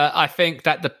choice, but I think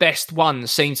that the best one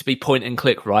seems to be point and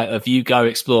click, right? Of you go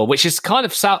explore, which is kind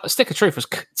of Stick of Truth was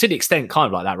to the extent kind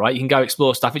of like that, right? You can go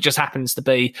explore stuff. It just happens to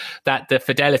be that the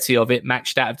fidelity of it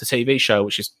matched that of the TV show,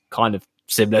 which is kind of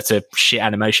similar to shit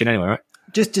animation anyway, right?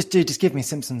 Just give me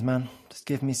Simpsons, man. Just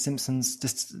give me Simpsons.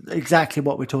 Just exactly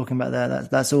what we're talking about there.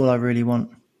 That's all I really want.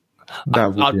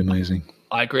 That would be amazing.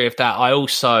 I agree with that. I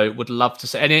also would love to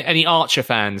see any Archer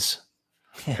fans.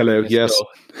 Hello, yes.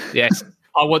 Yes.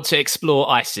 I want to explore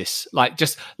ISIS. Like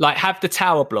just like have the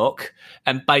tower block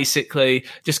and basically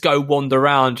just go wander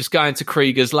around, just go into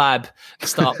Krieger's lab and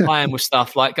start playing with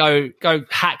stuff. Like go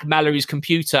hack Mallory's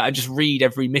computer and just read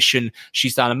every mission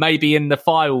she's done. And maybe in the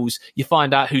files you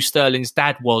find out who Sterling's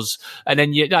dad was. And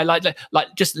then you know, like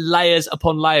just layers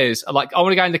upon layers. Like I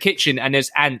want to go in the kitchen and there's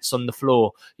ants on the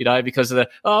floor, you know, because of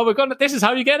this is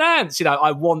how you get ants. You know,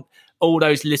 I want all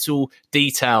those little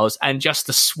details and just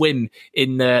to swim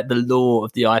in the lore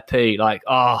of the IP. Like,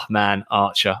 oh man,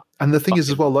 Archer. And the thing is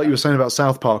as well, like you were saying about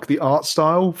South Park, the art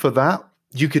style for that,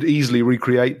 you could easily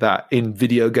recreate that in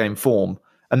video game form.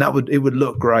 And it would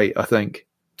look great, I think.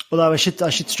 Although I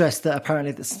should stress that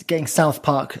apparently getting South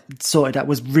Park sorted out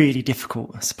was really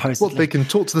difficult, supposedly. Well, they can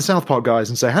talk to the South Park guys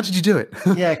and say, how did you do it?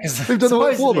 Yeah, because they've done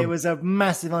all for them. It was a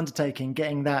massive undertaking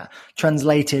getting that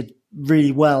translated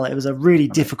really well. It was a really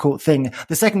difficult thing.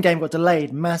 The second game got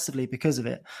delayed massively because of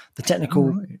it. The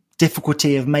technical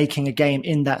difficulty of making a game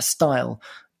in that style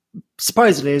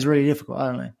supposedly is really difficult. I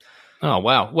don't know. Oh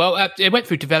wow! Well, it went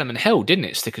through development hell, didn't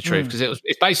it? Stick of Truth, because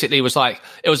it basically was like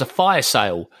it was a fire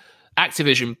sale.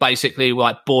 Activision basically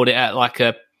like bought it at like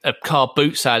a car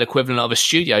boot sale equivalent of a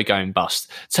studio going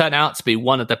bust. Turned out to be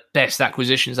one of the best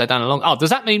acquisitions they've done along. Oh,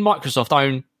 does that mean Microsoft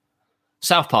own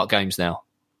South Park games now?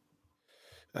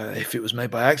 If it was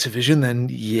made by Activision, then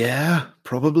yeah,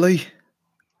 probably.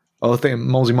 I think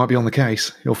Molesy might be on the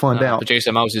case. You'll find out.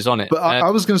 Producer Moles is on it. But I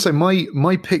was going to say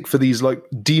my pick for these like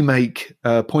demake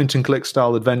point and click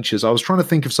style adventures. I was trying to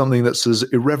think of something that's as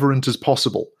irreverent as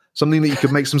possible, something that you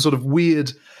could make some sort of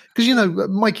weird. Because you know,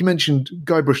 Mikey mentioned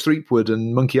Guybrush Threepwood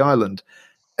and Monkey Island.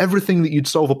 Everything that you'd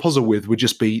solve a puzzle with would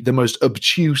just be the most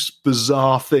obtuse,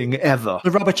 bizarre thing ever.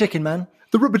 The rubber chicken, man.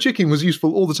 The rubber chicken was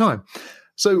useful all the time.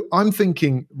 So I'm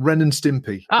thinking Ren and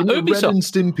Stimpy. Ren and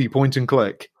Stimpy point and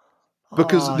click.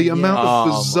 Because the amount of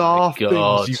bizarre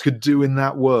things you could do in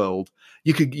that world.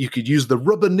 You could use the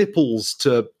rubber nipples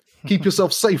to keep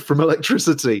yourself safe from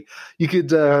electricity. You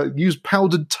could use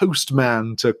powdered toast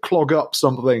man to clog up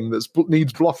something that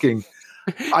needs blocking.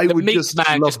 I would just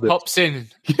man love just it. Pops in.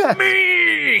 Yeah.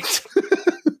 Meat!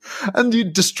 And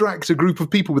you'd distract a group of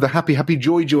people with a happy, happy,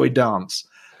 joy, joy dance.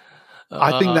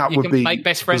 I think that would be make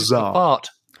best friends bizarre. apart.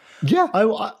 Yeah.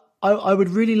 I would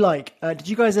really like. Did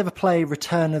you guys ever play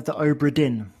Return of the Obra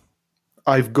Dinn?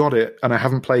 I've got it and I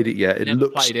haven't played it yet. It Never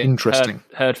looks played it. interesting.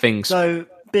 Heard things. So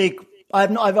big.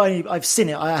 I've seen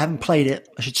it. I haven't played it.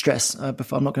 I should stress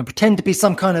before. I'm not going to pretend to be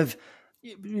some kind of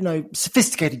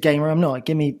sophisticated gamer. I'm not.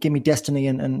 Give me Destiny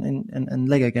and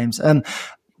Lego games.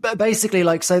 But basically,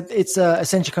 so it's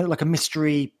essentially kind of like a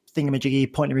mystery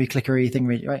thingamajiggy, pointery, clickery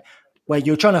thingamajiggy, right? Where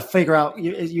you're trying to figure out,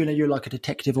 you're like a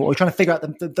detective, or you're trying to figure out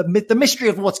the mystery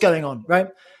of what's going on, right?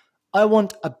 I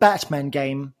want a Batman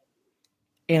game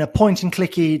in a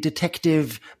point-and-clicky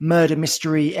detective murder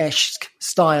mystery-esque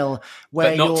style,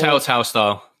 but not Telltale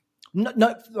style.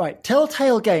 No, right.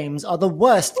 Telltale games are the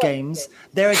worst games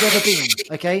there has ever been,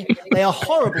 okay? They are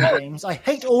horrible games. I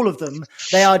hate all of them.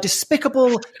 They are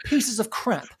despicable pieces of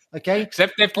crap, okay?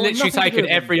 They've literally taken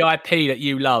every IP that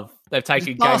you love. They've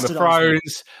taken Game of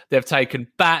Thrones. They've taken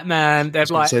Batman.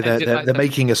 They're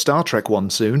making a Star Trek one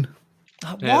soon.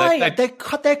 Why?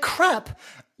 They're crap.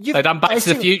 They've done Back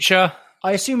to the Future.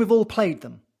 I assume we've all played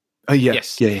them. Oh,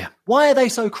 yes. Yeah. Why are they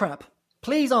so crap?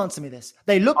 Please answer me this.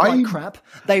 They look like crap.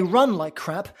 They run like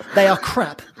crap. They are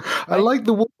crap. Right? I like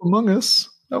The Wolf Among Us.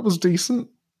 That was decent.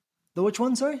 The which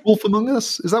one, sorry? Wolf Among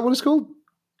Us. Is that what it's called?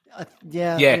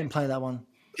 Yeah, I didn't play that one.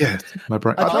 Yeah, my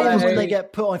brain. I play them when they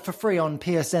get put on for free on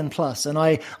PSN Plus, and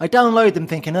I download them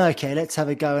thinking, okay, let's have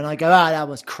a go, and I go, that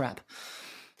was crap.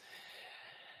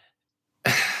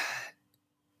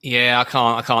 Yeah,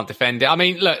 I can't defend it. I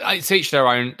mean, look, it's each their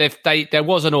own. There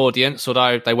was an audience,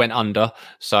 although they went under.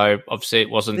 So obviously, it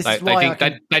wasn't. They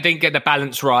didn't get the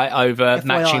balance right over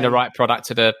matching the right product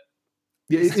to the.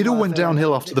 Yeah, it all went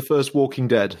downhill after the first Walking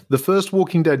Dead. The first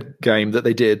Walking Dead game that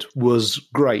they did was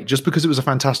great, just because it was a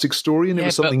fantastic story and it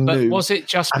was something new. Was it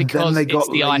just because it's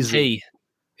the lazy. IP?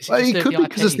 It could be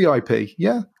because it's the IP.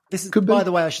 Yeah. This is, by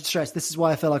the way, I should stress, this is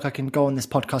why I feel like I can go on this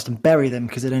podcast and bury them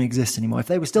because they don't exist anymore. If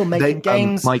they were still making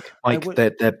games... Mike,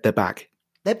 they're back.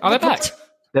 They're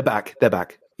back? They're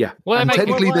back. Yeah. Well, and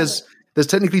technically, there's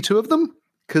technically two of them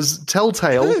because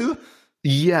Telltale... Who?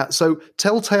 Yeah, so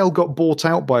Telltale got bought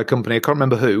out by a company, I can't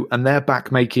remember who, and they're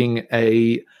back making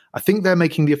I think they're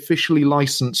making the officially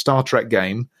licensed Star Trek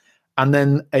game, and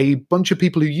then a bunch of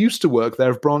people who used to work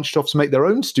there have branched off to make their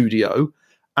own studio,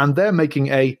 and they're making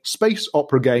a space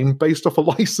opera game based off a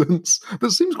license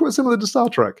that seems quite similar to Star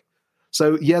Trek.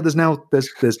 So yeah,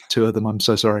 there's two of them. I'm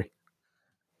so sorry.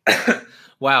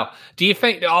 Wow. Do you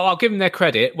think? I'll give them their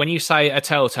credit. When you say a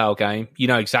Telltale game, you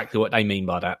know exactly what they mean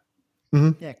by that.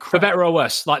 Mm-hmm. Yeah, for better or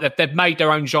worse. Like they've made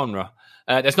their own genre.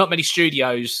 There's not many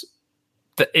studios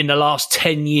that in the last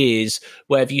 10 years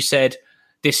where if you said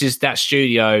this is that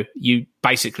studio,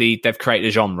 they've created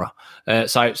a genre.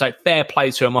 So fair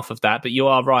play to them off of that. But you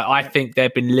are right. I think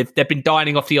they've been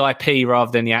dining off the IP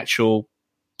rather than the actual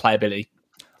playability.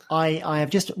 I have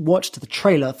just watched the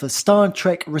trailer for Star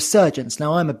Trek Resurgence.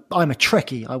 Now I'm a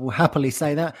Trekkie. I will happily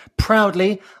say that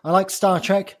proudly. I like Star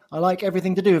Trek. I like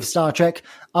everything to do with Star Trek,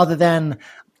 other than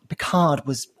Picard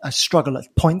was a struggle at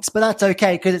points, but that's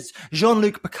okay because it's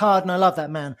Jean-Luc Picard, and I love that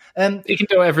man. He can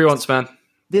do whatever he wants, man.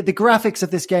 The graphics of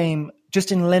this game,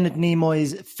 just in Leonard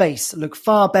Nimoy's face, look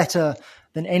far better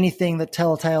than anything that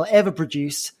Telltale ever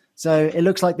produced. So it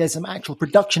looks like there's some actual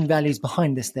production values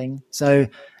behind this thing. So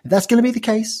if that's going to be the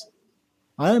case,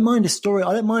 I don't mind a story.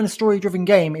 I don't mind a story-driven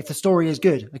game if the story is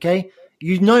good. Okay,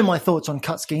 you know my thoughts on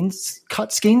cut schemes.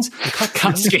 Okay?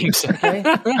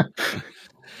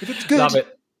 If it's good, love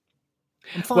it.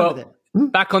 I'm fine with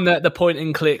it. Back on the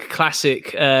point-and-click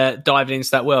classic diving into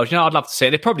that world, I'd love to see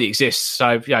it. It probably exists.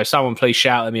 So, someone please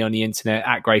shout at me on the internet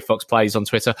at Grey Fox Plays on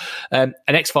Twitter. An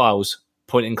X-Files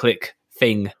point-and-click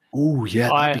thing. Oh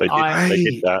yeah, they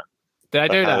did that. Did I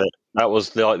do that? That was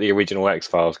the original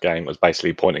X-Files game. It was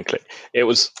basically point and click. It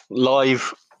was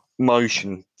live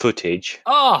motion footage.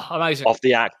 Oh, amazing! Of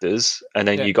the actors, and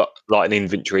then you got like an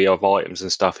inventory of items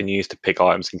and stuff, and you used to pick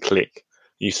items and click.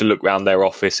 You used to look around their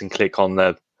office and click on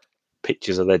the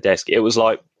pictures of their desk. It was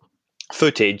like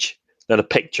footage, then a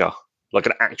picture, like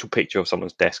an actual picture of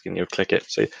someone's desk, and you click it.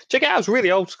 So check it out. It's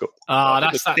really old school.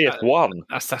 That's CS1.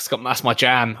 That's my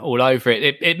jam all over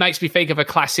it. It makes me think of a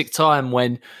classic time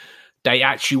when they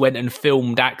actually went and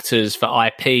filmed actors for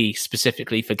IP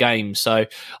specifically for games. So I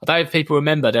don't know if people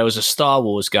remember, there was a Star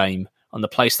Wars game on the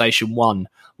PlayStation 1,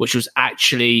 which was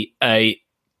actually a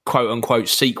quote-unquote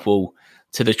sequel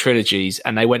to the trilogies,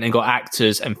 and they went and got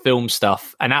actors and filmed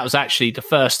stuff. And that was actually the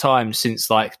first time since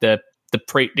like the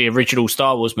original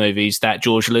Star Wars movies that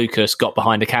George Lucas got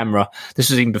behind a camera. This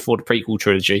was even before the prequel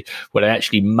trilogy, where they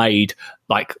actually made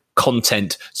like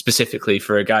content specifically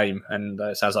for a game, and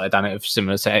it sounds like they've done it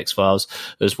similar to X-Files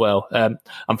as well.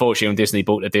 Unfortunately, when Disney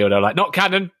bought the deal, they're like, not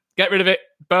canon, get rid of it,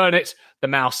 burn it. The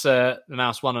mouse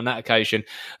won on that occasion.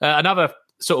 Another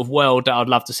sort of world that I'd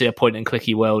love to see a point and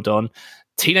clicky world on.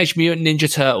 Teenage Mutant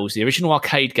Ninja Turtles, the original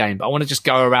arcade game, but I want to just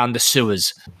go around the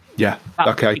sewers. Yeah.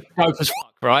 Okay. Dope as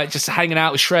fuck, right? Just hanging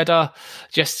out with Shredder,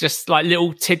 just like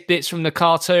little tidbits from the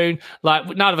cartoon. Like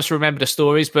none of us remember the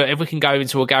stories, but if we can go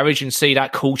into a garage and see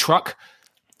that cool truck,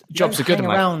 jobs are good,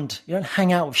 mate. You don't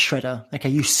hang out with Shredder. Okay,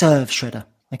 you serve Shredder.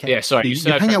 Okay. Yeah, sorry.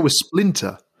 You hang out with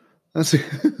Splinter. That's it.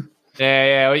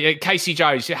 Yeah. Casey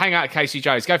Jones. You hang out at Casey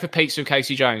Jones. Go for pizza with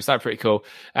Casey Jones. That's pretty cool.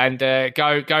 And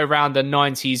go around the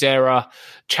 90s era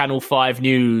Channel 5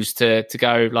 news to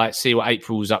go like see what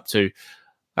April's up to.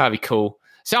 That'd be cool.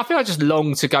 So I feel I just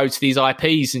long to go to these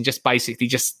IPs and just basically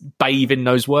just bathe in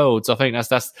those worlds. I think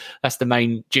that's the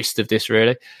main gist of this,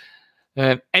 really.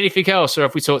 Anything else, or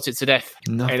have we talked it to death?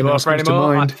 Nothing else comes to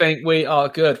mind. I think we are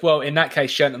good. Well, in that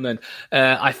case, gentlemen,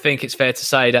 I think it's fair to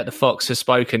say that the Fox has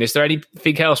spoken. Is there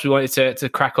anything else we wanted to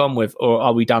crack on with, or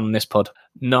are we done on this pod?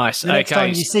 Nice. The next time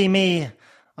you see me,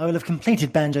 I will have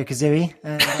completed Banjo-Kazooie,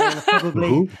 and I will have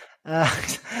probably...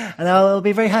 and I'll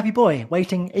be a very happy boy,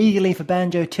 waiting eagerly for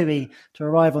Banjo-Tooie to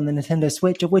arrive on the Nintendo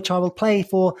Switch, of which I will play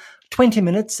for 20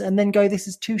 minutes and then go, this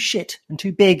is too shit and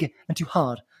too big and too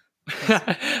hard. All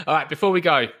right, before we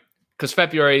go, because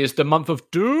February is the month of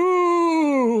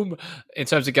doom in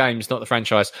terms of games, not the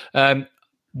franchise.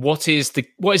 What is the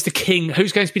king?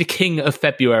 Who's going to be the king of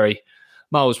February?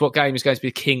 Miles, what game is going to be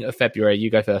the king of February? You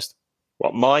go first.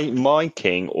 What, my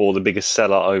king or the biggest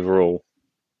seller overall?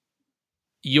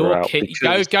 Your king.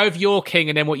 Go with your king,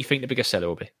 and then what you think the biggest seller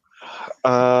will be.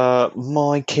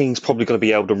 My king's probably going to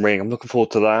be Elden Ring. I'm looking forward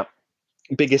to that.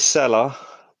 Biggest seller.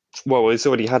 Well, it's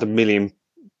already had 1 million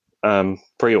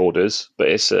pre-orders, but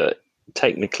it's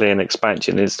technically an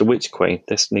expansion. It's The Witch Queen,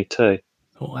 Destiny 2.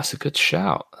 Oh, that's a good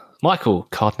shout. Michael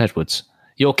Carden Edwards,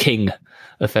 your king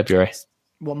of February.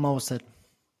 What Miles said.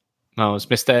 Miles,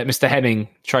 Mr. Hemming,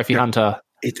 Trophy Hunter.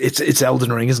 It's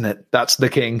Elden Ring, isn't it? That's the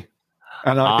king.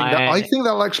 And I think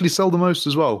that'll actually sell the most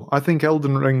as well. I think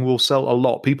Elden Ring will sell a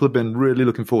lot. People have been really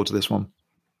looking forward to this one.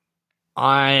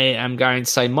 I am going to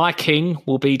say my king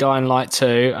will be Dying Light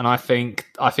 2, and I think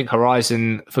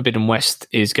Horizon Forbidden West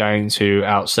is going to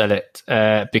outsell it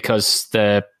because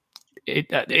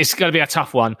it's going to be a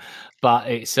tough one, but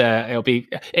it'll be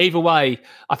either way.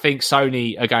 I think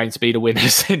Sony are going to be the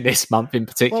winners in this month in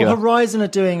particular. Well, Horizon are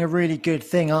doing a really good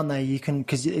thing, aren't they? You can,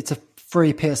 because it's a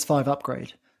free PS5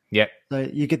 upgrade. Yeah. So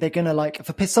they're going to, like,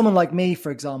 for someone like me,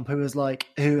 for example, who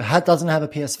doesn't have a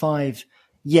PS5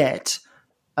 yet.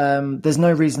 There's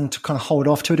no reason to kind of hold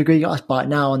off to a degree. I buy it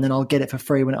now and then I'll get it for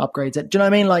free when it upgrades it. Do you know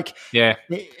what I mean? Like, yeah,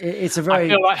 it's a very. I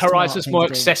feel like Horizon's more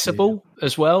accessible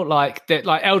as well. Like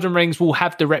Elden Rings will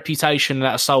have the reputation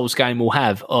that a Souls game will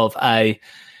have of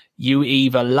you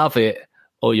either love it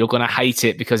or you're going to hate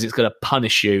it because it's going to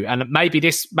punish you. And maybe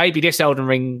this Elden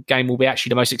Ring game will be actually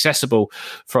the most accessible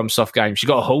from soft games. You've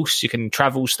got a horse, you can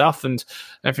travel stuff and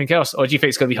everything else. Or do you think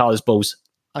it's going to be hard as balls?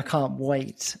 I can't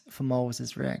wait for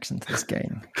Moles' reaction to this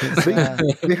game.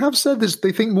 They have said this.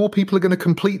 They think more people are going to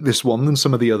complete this one than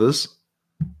some of the others.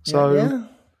 So,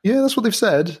 yeah, that's what they've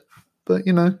said. But,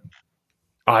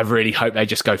 I really hope they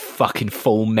just go fucking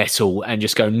full metal and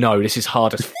just go, no, this is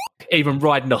hard as fuck. Even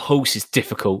riding a horse is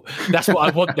difficult. That's what I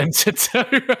want them to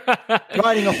do.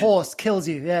 Riding a horse kills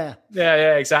you, yeah.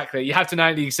 Yeah, exactly. You have to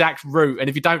know the exact route, and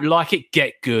if you don't like it,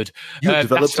 get good. You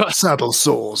develop saddle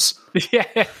sores.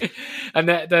 Yeah. And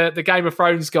the Game of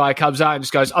Thrones guy comes out and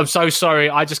just goes, I'm so sorry,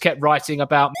 I just kept writing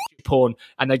about porn,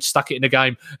 and they just stuck it in the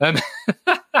game.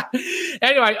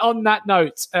 Anyway, on that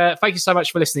note, thank you so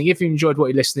much for listening. If you enjoyed what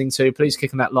you're listening to, please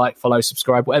click on that like, follow,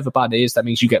 subscribe, whatever button it is. That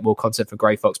means you get more content from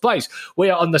Grey Fox Plays. We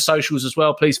are on the socials as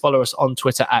well. Please follow us on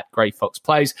Twitter at Grey Fox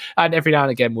Plays. And every now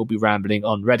and again, we'll be rambling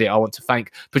on Reddit. I want to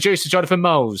thank producer Jonathan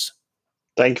Moles.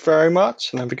 Thank you very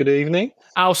much, and have a good evening.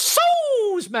 Our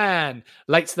Souls man,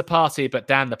 late to the party, but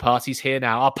damn, the party's here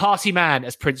now. Our party man,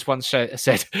 as Prince once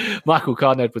said. Michael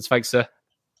Carden Edwards, thanks, sir.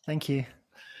 Thank you.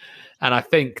 And I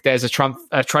think there's a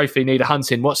trophy need a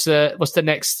hunting. What's the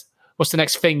next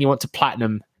thing you want to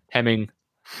platinum, Hemming?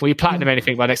 Will you platinum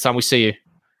anything by next time we see you?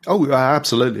 Oh,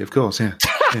 absolutely, of course, yeah.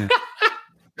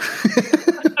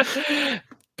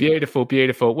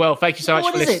 Beautiful. Well, thank you so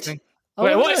much for listening.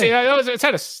 Wait, what is it?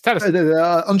 Tell us.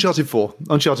 Uncharted 4.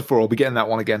 Uncharted 4. I'll be getting that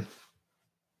one again.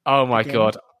 Oh my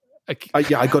God. I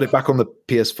got it back on the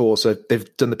PS4, so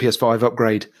they've done the PS5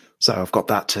 upgrade. So I've got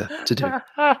that to do.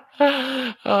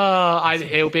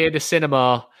 It'll be in the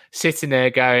cinema sitting there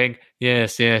going,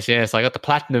 yes, I got the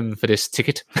platinum for this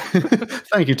ticket.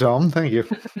 Thank you, Tom. Thank you.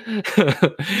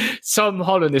 Tom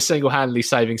Holland is single-handedly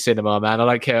saving cinema, man. I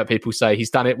don't care what people say. He's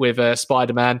done it with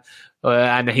Spider-Man,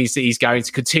 and he's going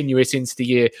to continue it into the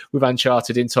year with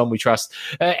Uncharted. In Tom we trust.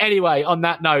 Anyway, on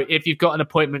that note, if you've got an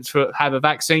appointment to have a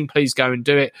vaccine, please go and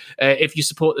do it. If you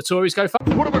support the Tories, go fuck.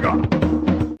 What have I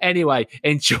got? Anyway,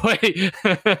 enjoy.